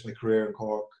going to finish my career in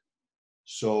Cork.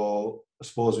 So I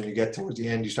suppose when you get towards the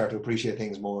end, you start to appreciate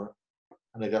things more,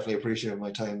 and I definitely appreciated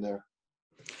my time there.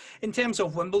 In terms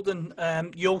of Wimbledon,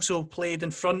 you also played in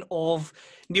front of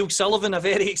Neil Sullivan, a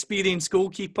very experienced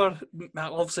goalkeeper.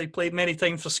 Obviously played many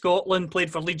times for Scotland, played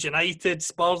for Leeds United,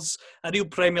 Spurs, a real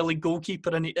Premier League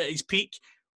goalkeeper at his peak.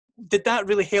 Did that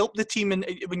really help the team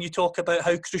when you talk about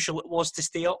how crucial it was to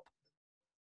stay up?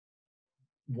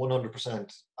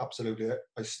 100%, absolutely.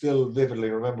 I still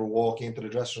vividly remember walking into the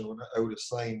dressing room when I would have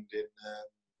signed in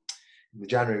the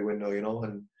January window, you know,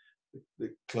 and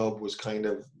the club was kind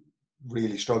of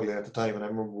really struggling at the time. And I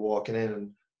remember walking in,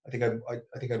 and I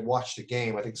think I'd watched the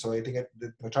game. I think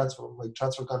my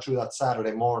transfer gone through that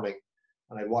Saturday morning,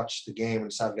 and I'd watched the game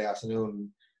on Saturday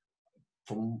afternoon.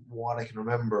 From what I can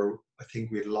remember, I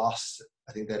think we had lost.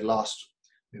 I think they'd lost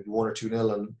maybe 1 or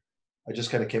 2-0, and I just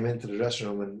kind of came into the dressing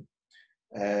room,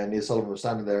 and Neil Sullivan was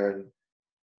standing there, and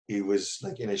he was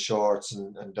like in his shorts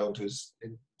and down to his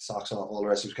socks off, all the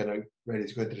rest. He was kind of ready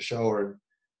to go into the shower, and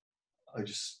I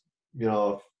just, you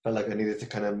know, felt like I needed to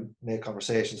kind of make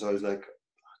conversation. So I was like,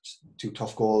 just 2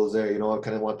 tough goals there, you know. I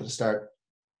kind of wanted to start,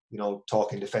 you know,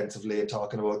 talking defensively and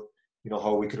talking about, you know,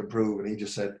 how we could improve. And he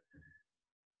just said,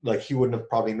 like, he wouldn't have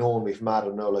probably known me from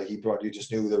Adam, no, like, he probably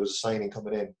just knew there was a signing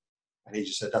coming in, and he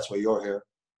just said, that's why you're here.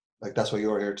 Like, that's why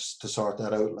you're here to sort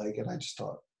that out. Like, and I just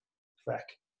thought, feck,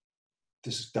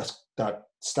 that's that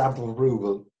stamp of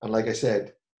approval. And like I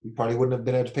said, he probably wouldn't have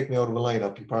been able to pick me out of a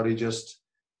lineup. He probably just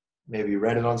maybe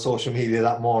read it on social media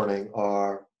that morning,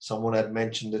 or someone had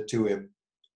mentioned it to him,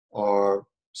 or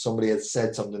somebody had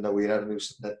said something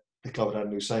that the club had a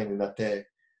new signing that day,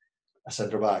 a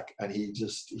centre back, and he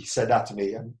said that to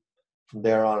me, and from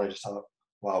there on I just thought,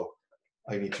 wow,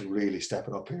 I need to really step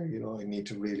it up here, you know. I need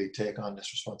to really take on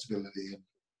this responsibility. And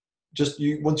just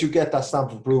once you get that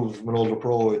stamp of approval from an older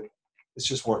pro, it's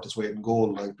just worth its weight in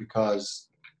gold, like, because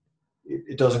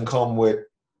it doesn't come with,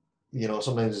 you know,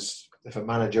 sometimes if a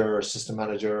manager or assistant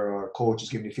manager or coach is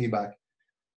giving you feedback,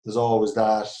 there's always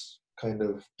that kind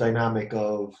of dynamic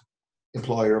of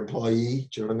employer-employee,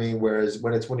 do you know what I mean? Whereas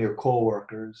when it's one of your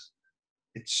co-workers,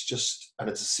 it's just, and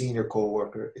it's a senior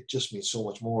co-worker, it just means so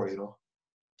much more, you know?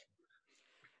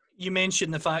 You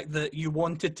mentioned the fact that you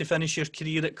wanted to finish your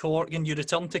career at Cork and you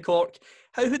returned to Cork.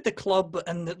 How had the club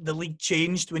and the league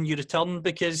changed when you returned?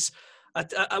 Because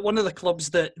at one of the clubs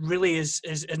that really is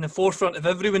in the forefront of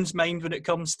everyone's mind when it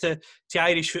comes to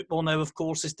Irish football now, of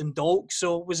course, is Dundalk.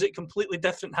 So was it completely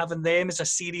different having them as a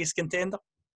serious contender?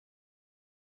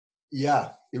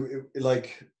 Yeah, it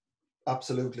like,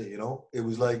 absolutely, you know? It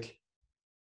was like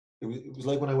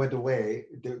when I went away,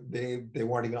 they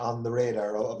weren't even on the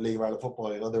radar of League of Ireland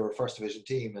football, you know? They were a first division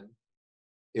team, and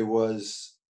it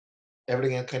was,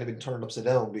 everything had kind of been turned upside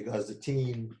down, because the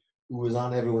team who was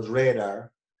on everyone's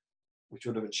radar, which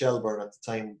would have been Shelburne at the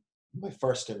time, my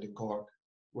first stint in Cork,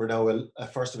 were now a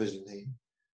first division team,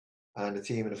 and the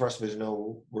team in the first division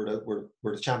now were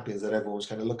the champions that everyone was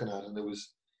kind of looking at, and it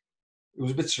was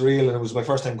a bit surreal, and it was my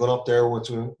first time going up there when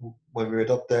we went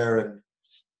up there, and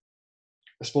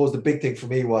I suppose the big thing for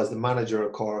me was the manager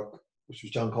of Cork, which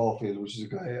was John Caulfield, which is a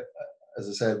guy, as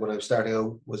I said, when I was starting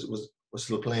out, was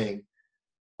still playing,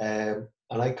 and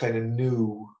I kind of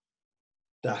knew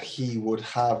that he would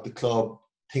have the club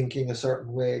thinking a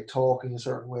certain way, talking a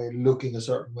certain way, looking a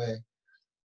certain way.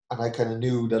 And I kind of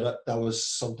knew that was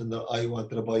something that I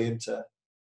wanted to buy into.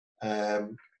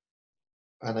 And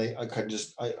I kind of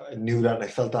just, I knew that, and I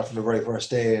felt that from the very first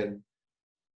day.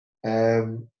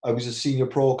 And I was a senior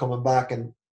pro coming back,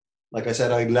 and like I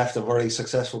said, I left a very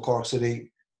successful Cork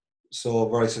City. So a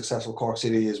very successful Cork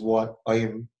City is what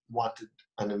I wanted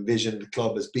and envisioned the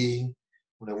club as being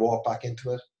when I walked back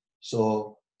into it.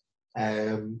 So,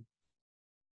 again,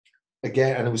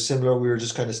 and it was similar. We were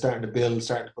just kind of starting to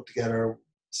put together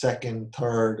second,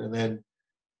 third, and then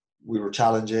we were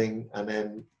challenging, and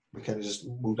then we kind of just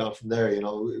moved on from there. You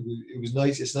know, it was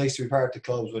nice. It's nice to be part of the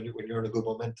clubs when you're in a good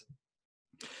momentum.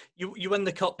 You win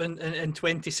the cup in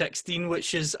 2016,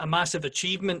 which is a massive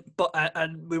achievement, but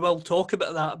and we will talk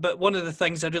about that. But one of the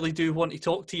things I really do want to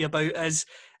talk to you about is,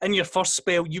 in your first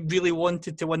spell, you really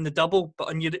wanted to win the double, but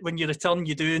when you return,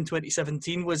 you do in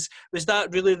 2017. Was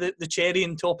that really the cherry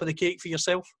on top of the cake for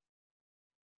yourself?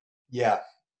 Yeah,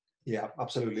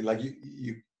 absolutely. Like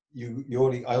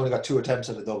I only got 2 attempts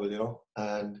at a double, you know,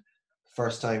 and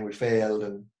first time we failed,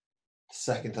 and the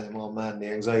second time, oh man,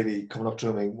 the anxiety coming up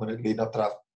to me when it leading up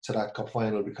to that cup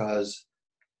final, because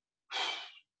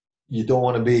you don't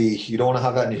want to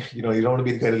have that, you know, you don't want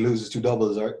to be the guy that loses 2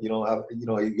 doubles, or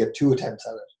you get 2 attempts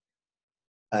at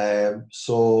it.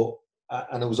 So,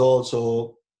 and it was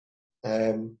also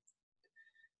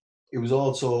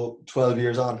 12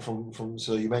 years on from.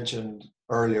 So you mentioned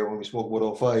earlier when we spoke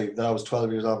about 05, that was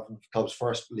 12 years on from the club's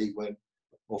first league win,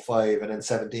 05, and then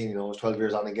 17. You know, it was 12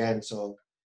 years on again. So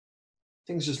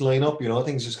things just line up. You know,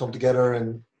 things just come together,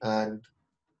 and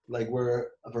like, we're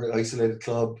a very isolated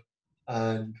club,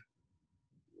 and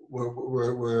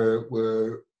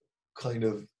we're kind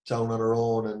of down on our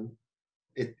own, and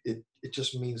it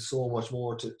just means so much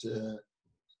more to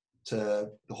the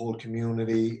whole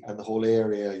community and the whole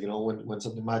area, you know, when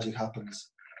something magic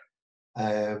happens.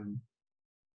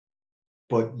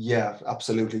 But yeah,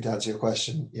 absolutely, to answer your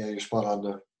question, yeah, you're spot on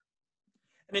there.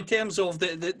 And in terms of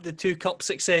the 2 cup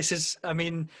successes, I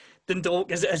mean,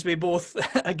 Dundalk, as we both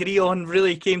agree on,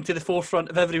 really came to the forefront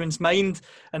of everyone's mind,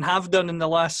 and have done in the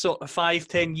last sort of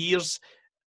 5-10 years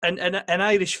in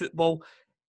Irish football.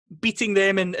 Beating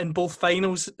them in both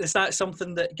finals, is that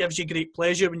something that gives you great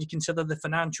pleasure when you consider the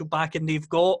financial backing they've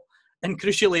got? And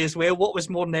crucially as well, what was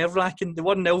more nerve-wracking, the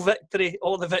 1-0 victory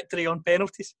or the victory on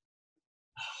penalties?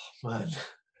 Oh,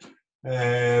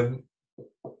 man.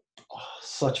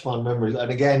 Such fun memories. And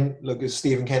again, look,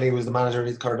 Stephen Kenny was the manager,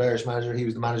 he's the current Irish manager. He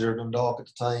was the manager of Dundalk at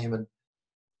the time, and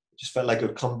it just felt like it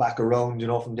would come back around, you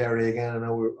know, from Derry again. And I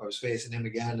was facing him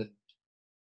again. And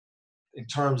in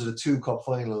terms of the 2 cup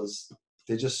finals,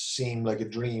 they just seem like a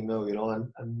dream now, you know.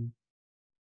 And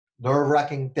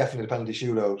nerve-wracking, definitely the penalty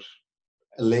shootout.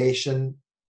 Elation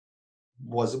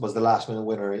was the last minute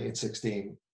winner in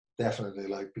 16, definitely,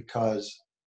 like, because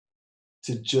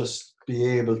to just be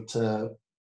able to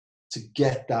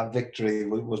get that victory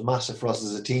was massive for us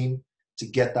as a team, to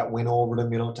get that win over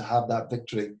them, you know, to have that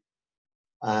victory.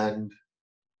 And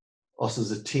us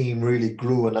as a team really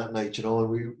grew on that night, you know, and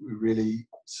we really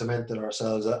cemented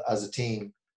ourselves as a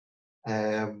team.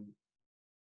 To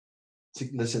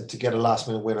get a last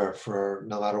minute winner for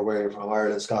no matter where, from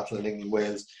Ireland, Scotland, England,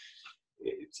 Wales,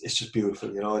 it's just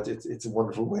beautiful. You know, it's a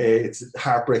wonderful way. It's a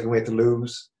heartbreaking way to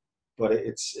lose, but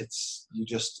it's you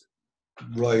just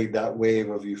ride that wave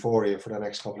of euphoria for the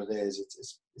next couple of days.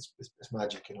 It's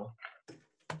magic, you know.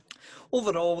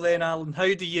 Overall, then, Alan,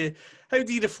 how do you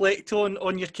reflect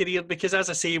on your career? Because, as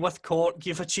I say, with Cork,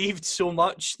 you've achieved so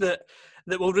much that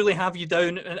will really have you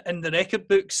down in the record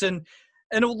books. And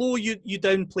although you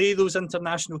downplay those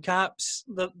international caps,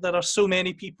 there are so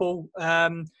many people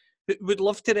who would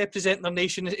love to represent their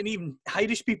nation, and even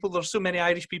Irish people. There's so many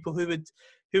Irish people who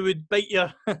would bite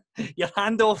your your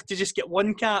hand off to just get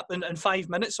one cap and 5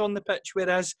 minutes on the pitch,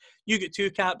 whereas you get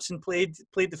two caps and played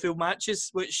the full matches,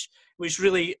 which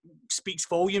really speaks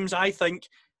volumes, I think.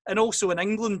 And also in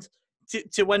England,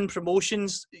 to win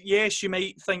promotions, yes, you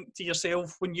might think to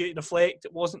yourself when you reflect,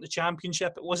 it wasn't the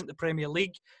Championship, it wasn't the Premier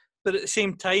League, but at the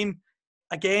same time,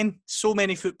 again, so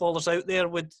many footballers out there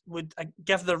would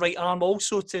give their right arm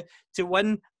also to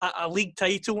win a league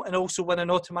title and also win an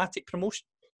automatic promotion.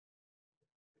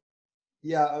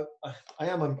 Yeah, I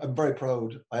am. I'm very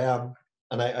proud. I am,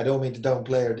 and I don't mean to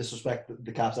downplay or disrespect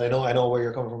the caps. I know where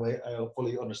you're coming from. I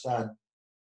fully understand.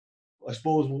 I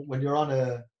suppose when you're on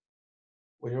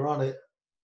it,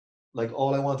 like,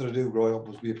 all I wanted to do growing up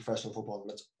was be a professional footballer.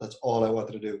 That's all I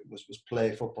wanted to do was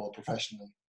play football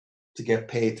professionally. To get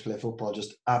paid to play football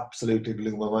just absolutely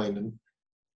blew my mind. And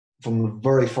from the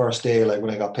very first day, like when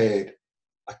I got paid,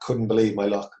 I couldn't believe my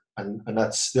luck. And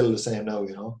that's still the same now,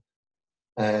 you know.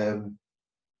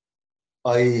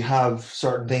 I have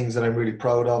certain things that I'm really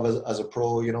proud of as a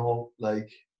pro, you know,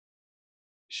 like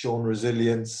showing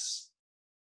resilience.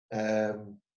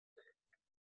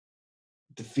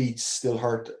 Defeats still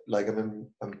hurt. Like I'm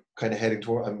kind of heading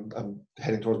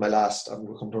towards my last. I'm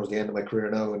coming towards the end of my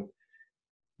career now, and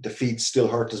defeats still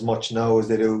hurt as much now as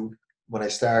they do when I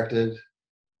started.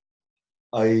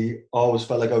 I always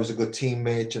felt like I was a good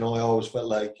teammate, you know. I always felt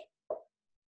like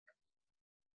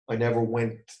I never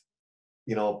went,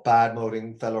 you know,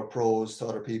 bad-mouthing fellow pros to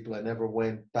other people. I never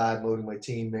went bad-mouthing my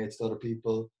teammates to other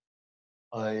people.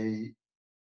 I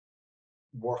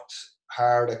worked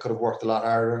hard. I could have worked a lot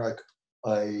harder.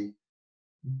 I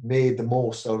made the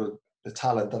most out of the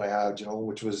talent that I had, you know,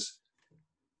 which was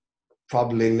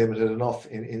probably limited enough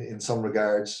in some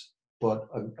regards, but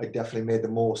I definitely made the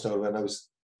most out of it. And I was,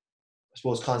 I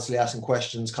suppose, constantly asking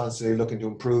questions, constantly looking to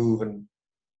improve, and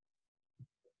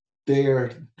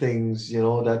they're things, you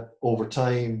know, that over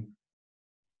time,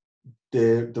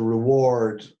 the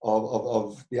reward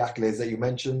of the accolades that you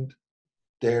mentioned,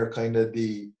 they're kind of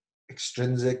the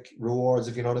extrinsic rewards,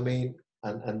 if you know what I mean,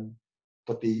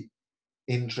 but the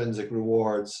intrinsic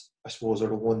rewards, I suppose, are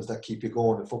the ones that keep you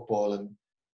going in football. And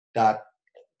that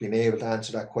being able to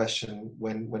answer that question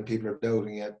when people are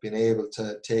doubting it, being able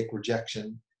to take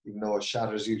rejection, even though it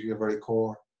shatters you to your very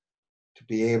core, to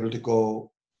be able to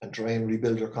go and try and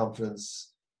rebuild your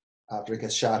confidence after it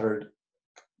gets shattered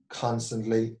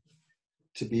constantly,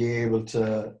 to be able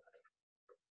to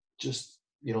just,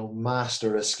 you know,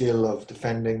 master a skill of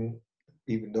defending,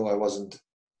 even though I wasn't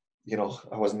the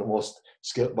most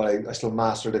skilled, but I still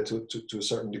mastered it to a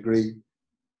certain degree.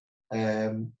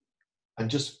 And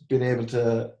just being able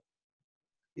to,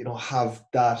 you know, have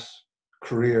that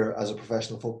career as a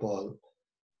professional footballer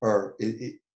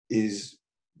is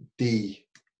the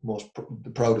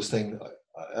proudest thing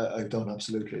I've done.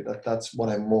 Absolutely, that's what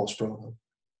I'm most proud of.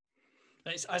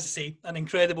 It's, as I say, an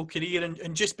incredible career.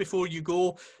 And just before you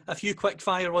go, a few quick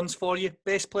fire ones for you.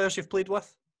 Best players you've played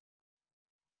with?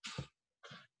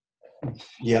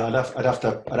 Yeah, I'd have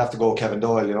to go with Kevin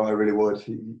Doyle. You know, I really would.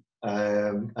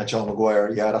 And Sean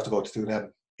Maguire. Yeah, I'd have to go to two of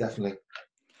them, definitely.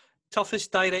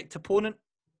 Toughest direct opponent?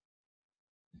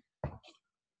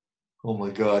 Oh my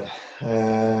God.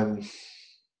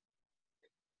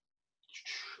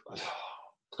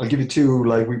 I'll give you two.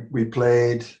 Like we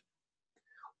played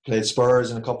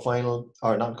Spurs in a cup final,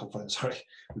 or not cup final. Sorry,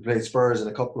 we played Spurs in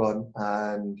a cup run,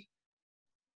 and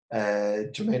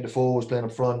Jermaine Defoe was playing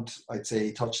up front. I'd say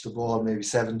he touched the ball maybe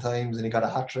 7 times, and he got a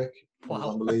hat trick. Wow. It was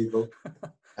unbelievable.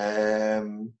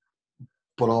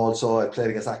 But also I played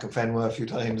against Akinfenwa a few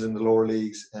times in the lower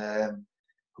leagues,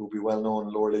 who would be well known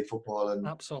in lower league football, and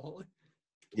absolutely,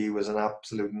 he was an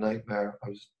absolute nightmare. I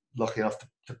was lucky enough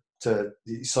to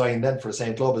sign then for the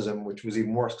same club as him, which was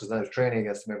even worse because I was training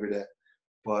against him every day.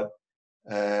 But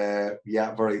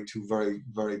two very,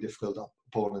 very difficult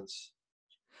opponents.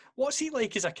 What's he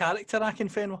like as a character,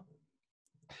 Akinfenwa?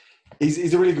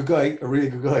 He's a really good guy.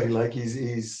 Like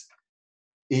he's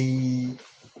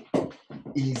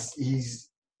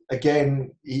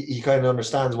again, he kind of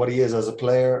understands what he is as a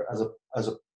player, as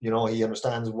a you know, he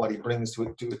understands what he brings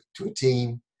to a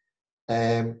team.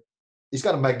 he's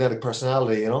got a magnetic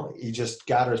personality, you know. He just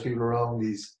gathers people around.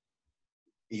 He's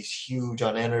huge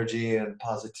on energy and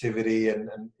positivity, and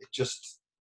it just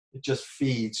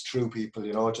feeds through people,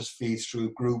 you know. It just feeds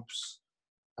through groups,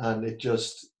 and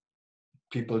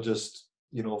people just,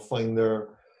 you know, find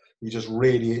he just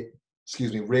radiates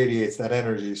that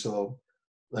energy. So,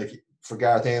 like for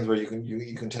Gareth Ainsworth,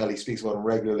 you can tell he speaks about him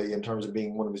regularly in terms of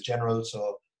being one of his generals.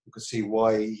 So you can see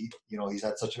why he's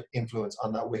had such an influence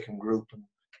on that Wycombe group and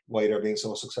why they're being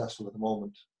so successful at the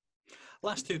moment.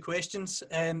 Last two questions.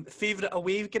 Favourite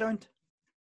away ground?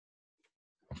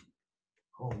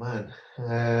 Oh man,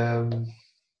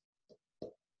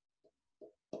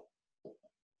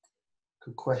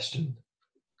 good question.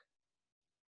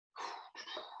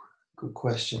 Good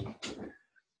question.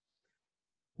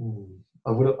 I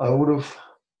would have.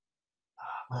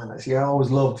 Man, see, I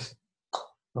always loved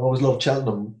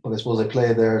Cheltenham, but I suppose I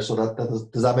played there, so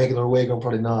does that make it an away ground?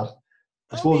 Probably not.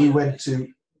 I suppose we went to.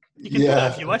 You can do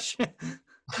that if you wish.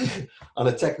 On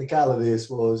a technicality, I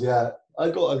suppose. Yeah,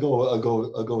 I'll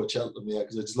go with Cheltenham. Yeah,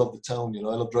 because I just love the town. You know,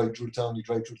 I love driving through town. You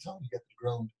drive through town, you get to the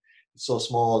ground. It's so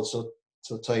small, so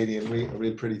tidy, and a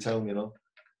real pretty town. You know.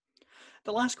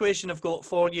 The last question I've got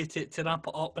for you to wrap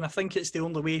it up, and I think it's the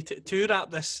only way to wrap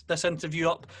this interview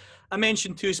up. I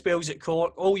mentioned 2 spells at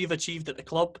Cork, all you've achieved at the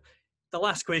club. The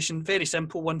last question, very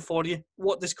simple one for you.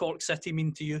 What does Cork City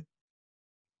mean to you?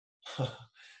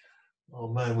 Oh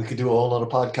man, we could do a whole other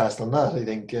podcast on that, I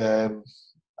think.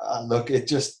 Look,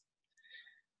 it's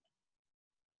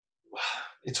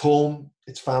home,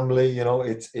 it's family, you know,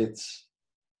 it's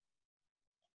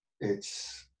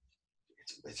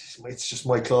just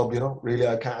my club, you know. Really,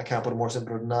 I can't put it more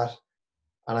simple than that.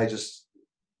 And I just,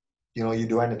 you know, you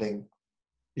do anything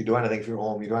for your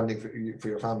home, you do anything for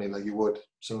your family, like you would.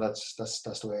 So that's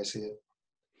the way I see it.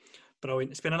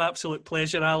 Brilliant. It's been an absolute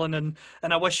pleasure, Alan, and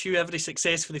I wish you every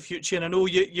success for the future. And I know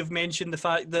you've mentioned the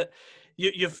fact that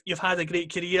you've had a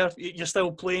great career. You're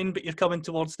still playing, but you're coming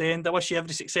towards the end. I wish you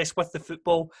every success with the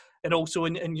football and also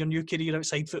in your new career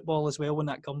outside football as well when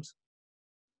that comes.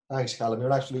 Thanks, Callum.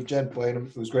 You're an absolute gent, Brian.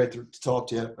 It was great to talk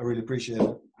to you. I really appreciate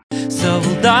it. So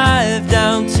we'll dive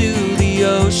down to the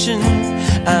ocean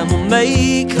and we'll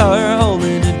make our home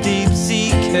in a deep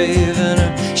sea cave, and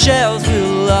our shells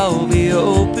will all be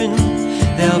open.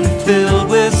 They'll be filled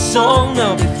with song,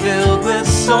 they'll be filled with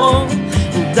song.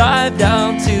 We'll dive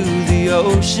down to the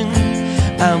ocean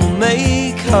and we'll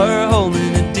make our home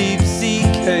in a deep sea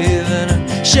cave, and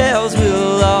our shells will